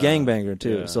stuff he's like a that. gangbanger,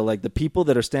 too. Yeah. So, like, the people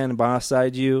that are standing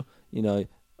beside you, you know,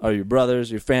 are your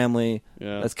brothers, your family.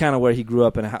 Yeah. That's kind of where he grew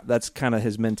up, and that's kind of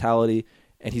his mentality.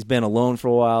 And he's been alone for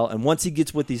a while. And once he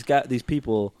gets with these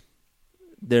people,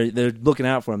 they're looking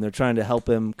out for him. They're trying to help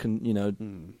him,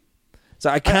 So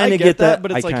I kind of get that, but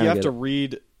it's I like kinda you have get to it.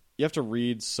 read. You have to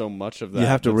read so much of that. You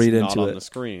have to that's read not into on it. the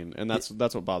screen, and that's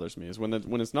what bothers me is when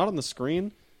it's not on the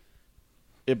screen.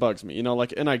 It bugs me, you know.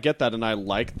 Like, and I get that, and I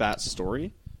like that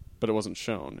story, but it wasn't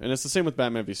shown. And it's the same with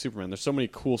Batman v Superman. There's so many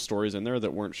cool stories in there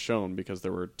that weren't shown because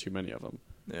there were too many of them.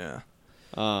 Yeah.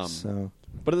 So,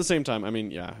 but at the same time, I mean,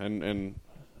 yeah, and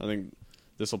I think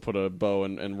this will put a bow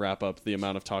and wrap up the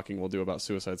amount of talking we'll do about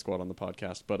Suicide Squad on the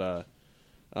podcast. But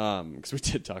because we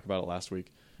did talk about it last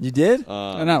week. You did?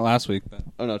 Not last week,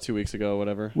 but 2 weeks ago,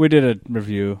 whatever. we did a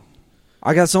review.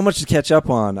 I got so much to catch up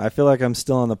on. I feel like I'm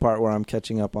still on the part where I'm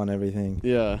catching up on everything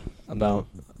Yeah, about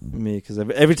me, because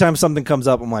every time something comes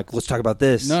up, I'm like, let's talk about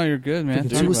this. No, you're good, man.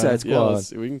 Dude, Talk about Suicide it.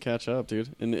 Squad. we can catch up, dude.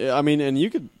 And I mean, and you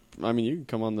can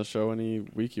come on the show any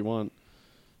week you want,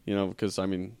 you know, because I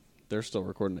mean, they're still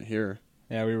recording it here.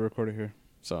 Yeah, we recorded here.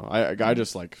 So I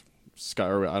just like Skype,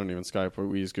 or I don't even Skype.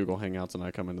 We use Google Hangouts, and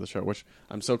I come into the show, which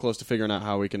I'm so close to figuring out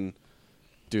how we can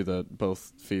do the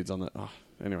both feeds on the. Oh,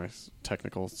 anyways,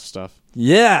 technical stuff.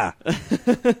 Yeah.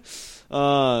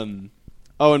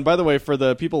 Oh, and by the way, for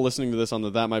the people listening to this on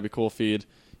the That Might Be Cool feed,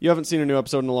 you haven't seen a new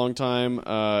episode in a long time,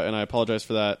 and I apologize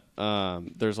for that.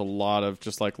 There's a lot of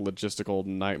just like logistical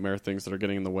nightmare things that are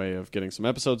getting in the way of getting some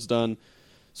episodes done.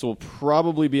 So we'll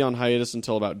probably be on hiatus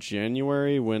until about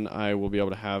January, when I will be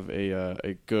able to have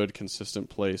a good, consistent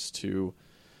place to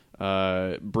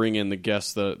bring in the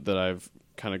guests that I've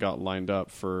kind of got lined up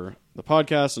for the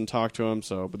podcast and talk to them.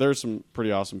 So, but there's some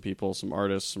pretty awesome people, some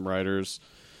artists, some writers,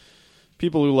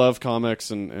 people who love comics,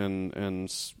 and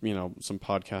you know, some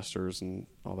podcasters and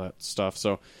all that stuff.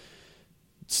 So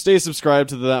stay subscribed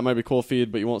to the That Might Be Cool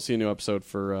feed, but you won't see a new episode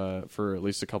for at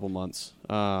least a couple months.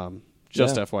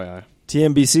 Just Yeah. FYI.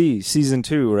 TMBC season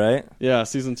 2, right? Yeah,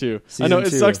 season 2. Season I know it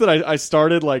 2. sucks that I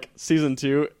started like season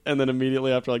 2, and then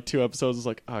immediately after like 2 episodes, it's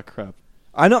like, ah, crap.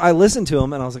 I know. I listened to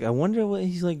him and I was like, I wonder what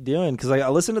he's like doing, because I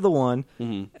listened to the one,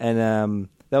 Mm-hmm. and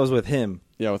that was with him.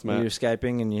 Yeah, with When you were Matt.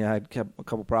 Skyping and you had a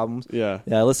couple problems. Yeah.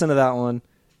 Yeah, I listened to that one,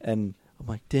 and I'm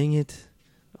like, dang it,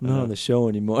 I'm not Uh-huh. on the show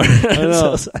anymore. I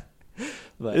know.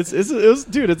 But It was,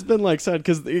 dude. It's been like sad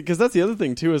because that's the other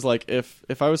thing too. Is like if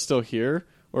I was still here,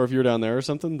 or if you were down there or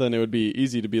something, then it would be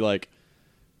easy to be like,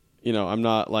 you know, I'm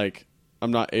not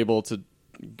able to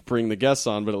bring the guests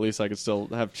on, but at least I could still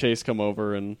have Chase come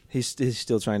over, and he's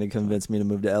still trying to convince me to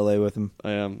move to LA with him.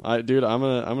 I'm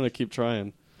gonna keep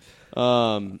trying.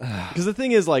 Because the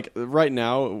thing is, like, right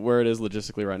now, where it is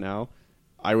logistically right now,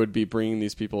 I would be bringing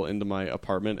these people into my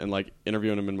apartment and like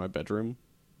interviewing them in my bedroom.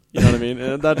 You know what I mean?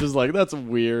 And that just like, that's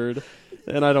weird,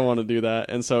 and I don't want to do that.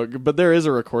 And so, but there is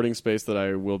a recording space that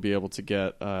I will be able to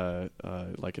get,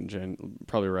 like in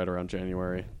probably right around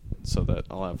January, so that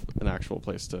I'll have an actual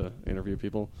place to interview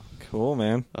people. Cool,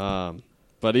 man.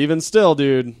 But even still,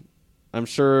 dude, I'm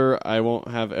sure I won't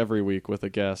have every week with a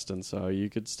guest, and so you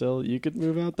could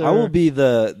move out there. I will be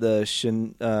the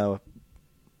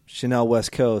Chanel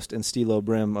West Coast and Stilo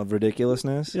Brim of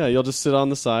ridiculousness. Yeah, you'll just sit on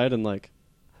the side and like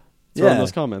throw in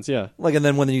those comments. Yeah, Like, and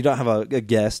then when you don't have a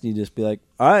guest, you just be like,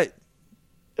 all right,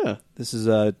 yeah. this is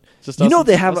Just you us- know,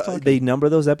 they us have talking. they number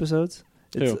those episodes.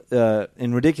 It's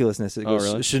in ridiculousness. It Oh, goes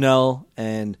really? Chanel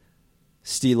and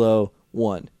Stilo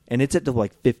 1, and it's at to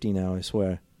like 50 now. I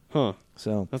swear. Huh?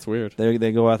 So That's weird.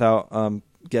 they go without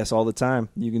guests all the time.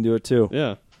 You can do it too.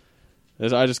 Yeah,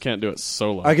 I just can't do it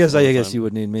solo. I guess all the I guess time. you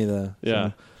would need me though. Yeah,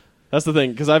 So. that's the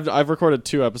thing, because I've recorded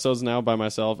 2 episodes now by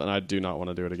myself, and I do not want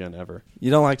to do it again ever.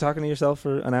 You don't like talking to yourself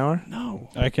for an hour? No.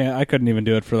 I couldn't even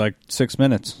do it for like 6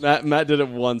 minutes. Matt did it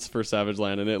once for Savage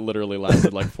Land, and it literally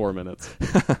lasted like 4 minutes.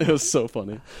 It was so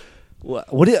funny.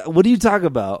 What do you talk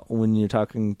about when you're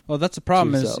talking? Well, that's the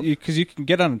problem, is yourself. because you can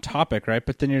get on a topic, right?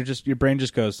 But then your brain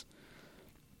just goes,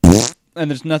 and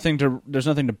there's nothing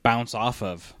to bounce off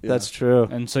of. Yeah. That's true.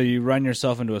 And so you run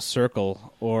yourself into a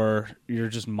circle, or you're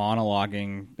just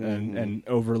monologuing Mm-hmm. and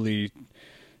overly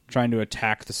trying to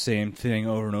attack the same thing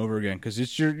over and over again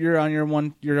because you're on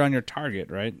your target,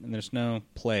 right? And there's no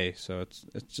play, so it's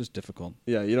just difficult.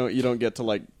 Yeah, you don't get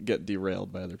to get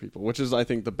derailed by other people, which is I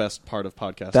think the best part of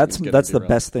podcasting. That's the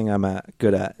best thing I'm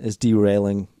good at is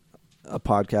derailing a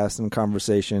podcast and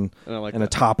conversation and a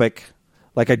topic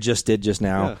like I just did just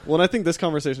now. Yeah. Well, and I think this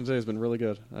conversation today has been really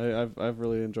good. I've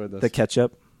really enjoyed this. The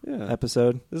ketchup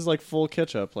episode. This is like full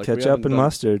ketchup. Like ketchup and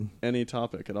mustard. Any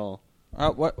topic at all.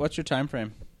 What's your time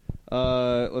frame?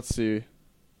 Let's see.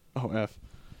 I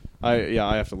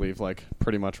have to leave like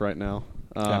pretty much right now.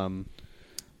 Okay.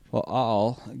 Well,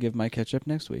 I'll give my catch-up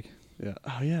next week. Yeah.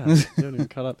 Oh, yeah. You haven't even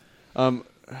caught up.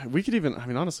 We could even,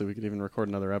 honestly, we could even record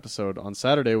another episode on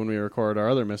Saturday when we record our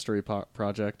other mystery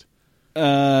project.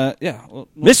 Yeah.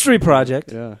 Mystery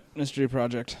project. Yeah. Mystery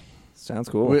project. Sounds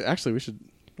cool. We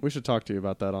should talk to you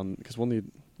about that because we'll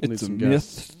need some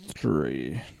guests.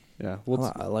 Mystery. Yeah.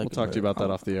 We'll talk to you about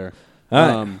that off the air.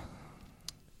 All right.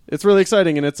 It's really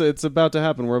exciting, and it's about to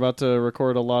happen. We're about to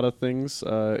record a lot of things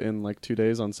in like 2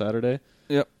 days on Saturday.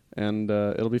 Yep. And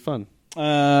it'll be fun. All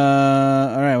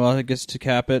right. Well, I guess to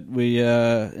cap it, we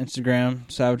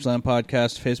Instagram Savage Land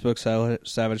Podcast, Facebook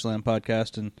Savage Land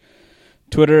Podcast, and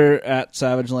Twitter at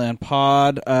Savage Land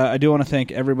Pod. I do want to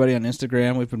thank everybody on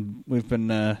Instagram. We've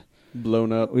been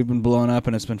blown up. We've been blown up,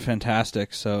 and it's been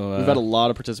fantastic. So we've had a lot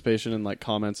of participation and like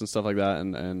comments and stuff like that,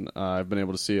 and I've been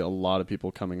able to see a lot of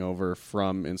people coming over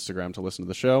from Instagram to listen to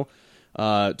the show.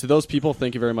 To those people,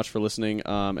 thank you very much for listening,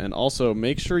 and also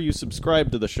make sure you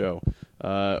subscribe to the show,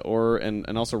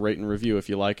 and also rate and review if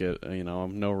you like it.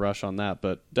 No rush on that,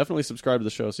 but definitely subscribe to the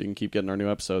show so you can keep getting our new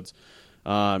episodes.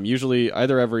 Usually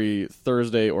either every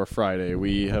Thursday or Friday.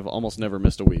 We have almost never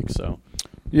missed a week, so.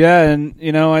 Yeah, and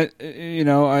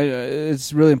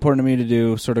it's really important to me to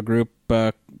do sort of group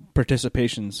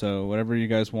participation. So whatever you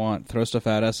guys want, throw stuff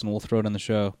at us, and we'll throw it on the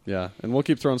show. Yeah, and we'll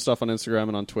keep throwing stuff on Instagram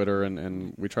and on Twitter,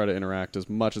 and we try to interact as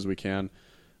much as we can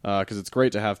because it's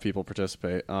great to have people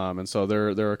participate. And so there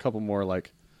are a couple more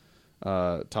like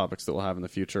topics that we'll have in the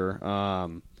future.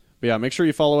 But yeah, make sure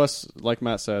you follow us, like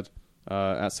Matt said,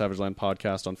 at Savage Land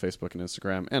Podcast on Facebook and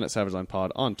Instagram, and at Savage Land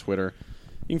Pod on Twitter.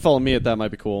 You can follow me at That Might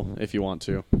Be Cool if you want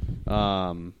to.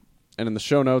 And in the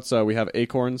show notes, we have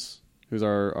Acorns, who's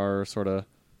our sort of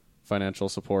financial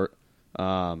support.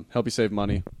 Help you save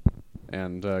money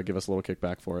and give us a little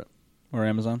kickback for it. Or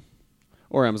Amazon.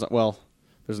 Well,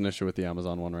 there's an issue with the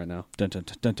Amazon one right now. For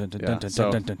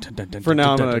For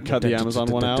now, I'm going to cut the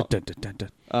Amazon one out.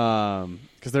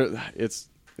 Because it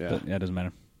doesn't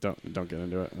matter. Don't get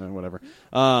into it. Whatever.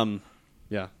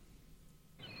 Yeah.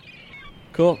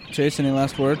 Cool. Chase, any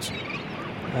last words?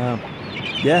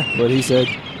 Yeah, what he said.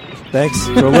 Thanks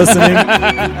for listening.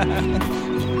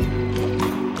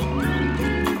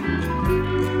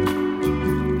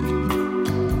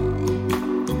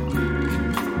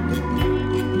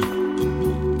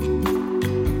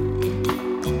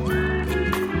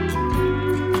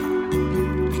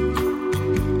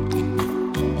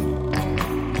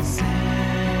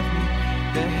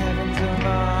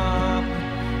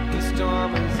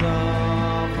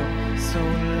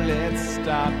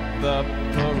 Stop the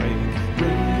parade.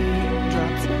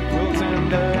 Raindrops will turn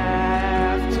to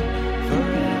laughter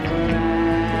forever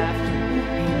after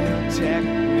in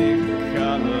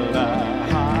Technicolor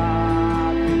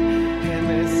heartbeat. And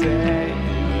they say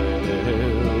it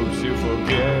helps you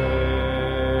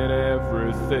forget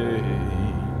everything.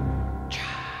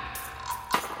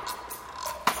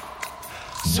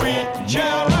 Sweet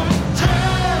Joe.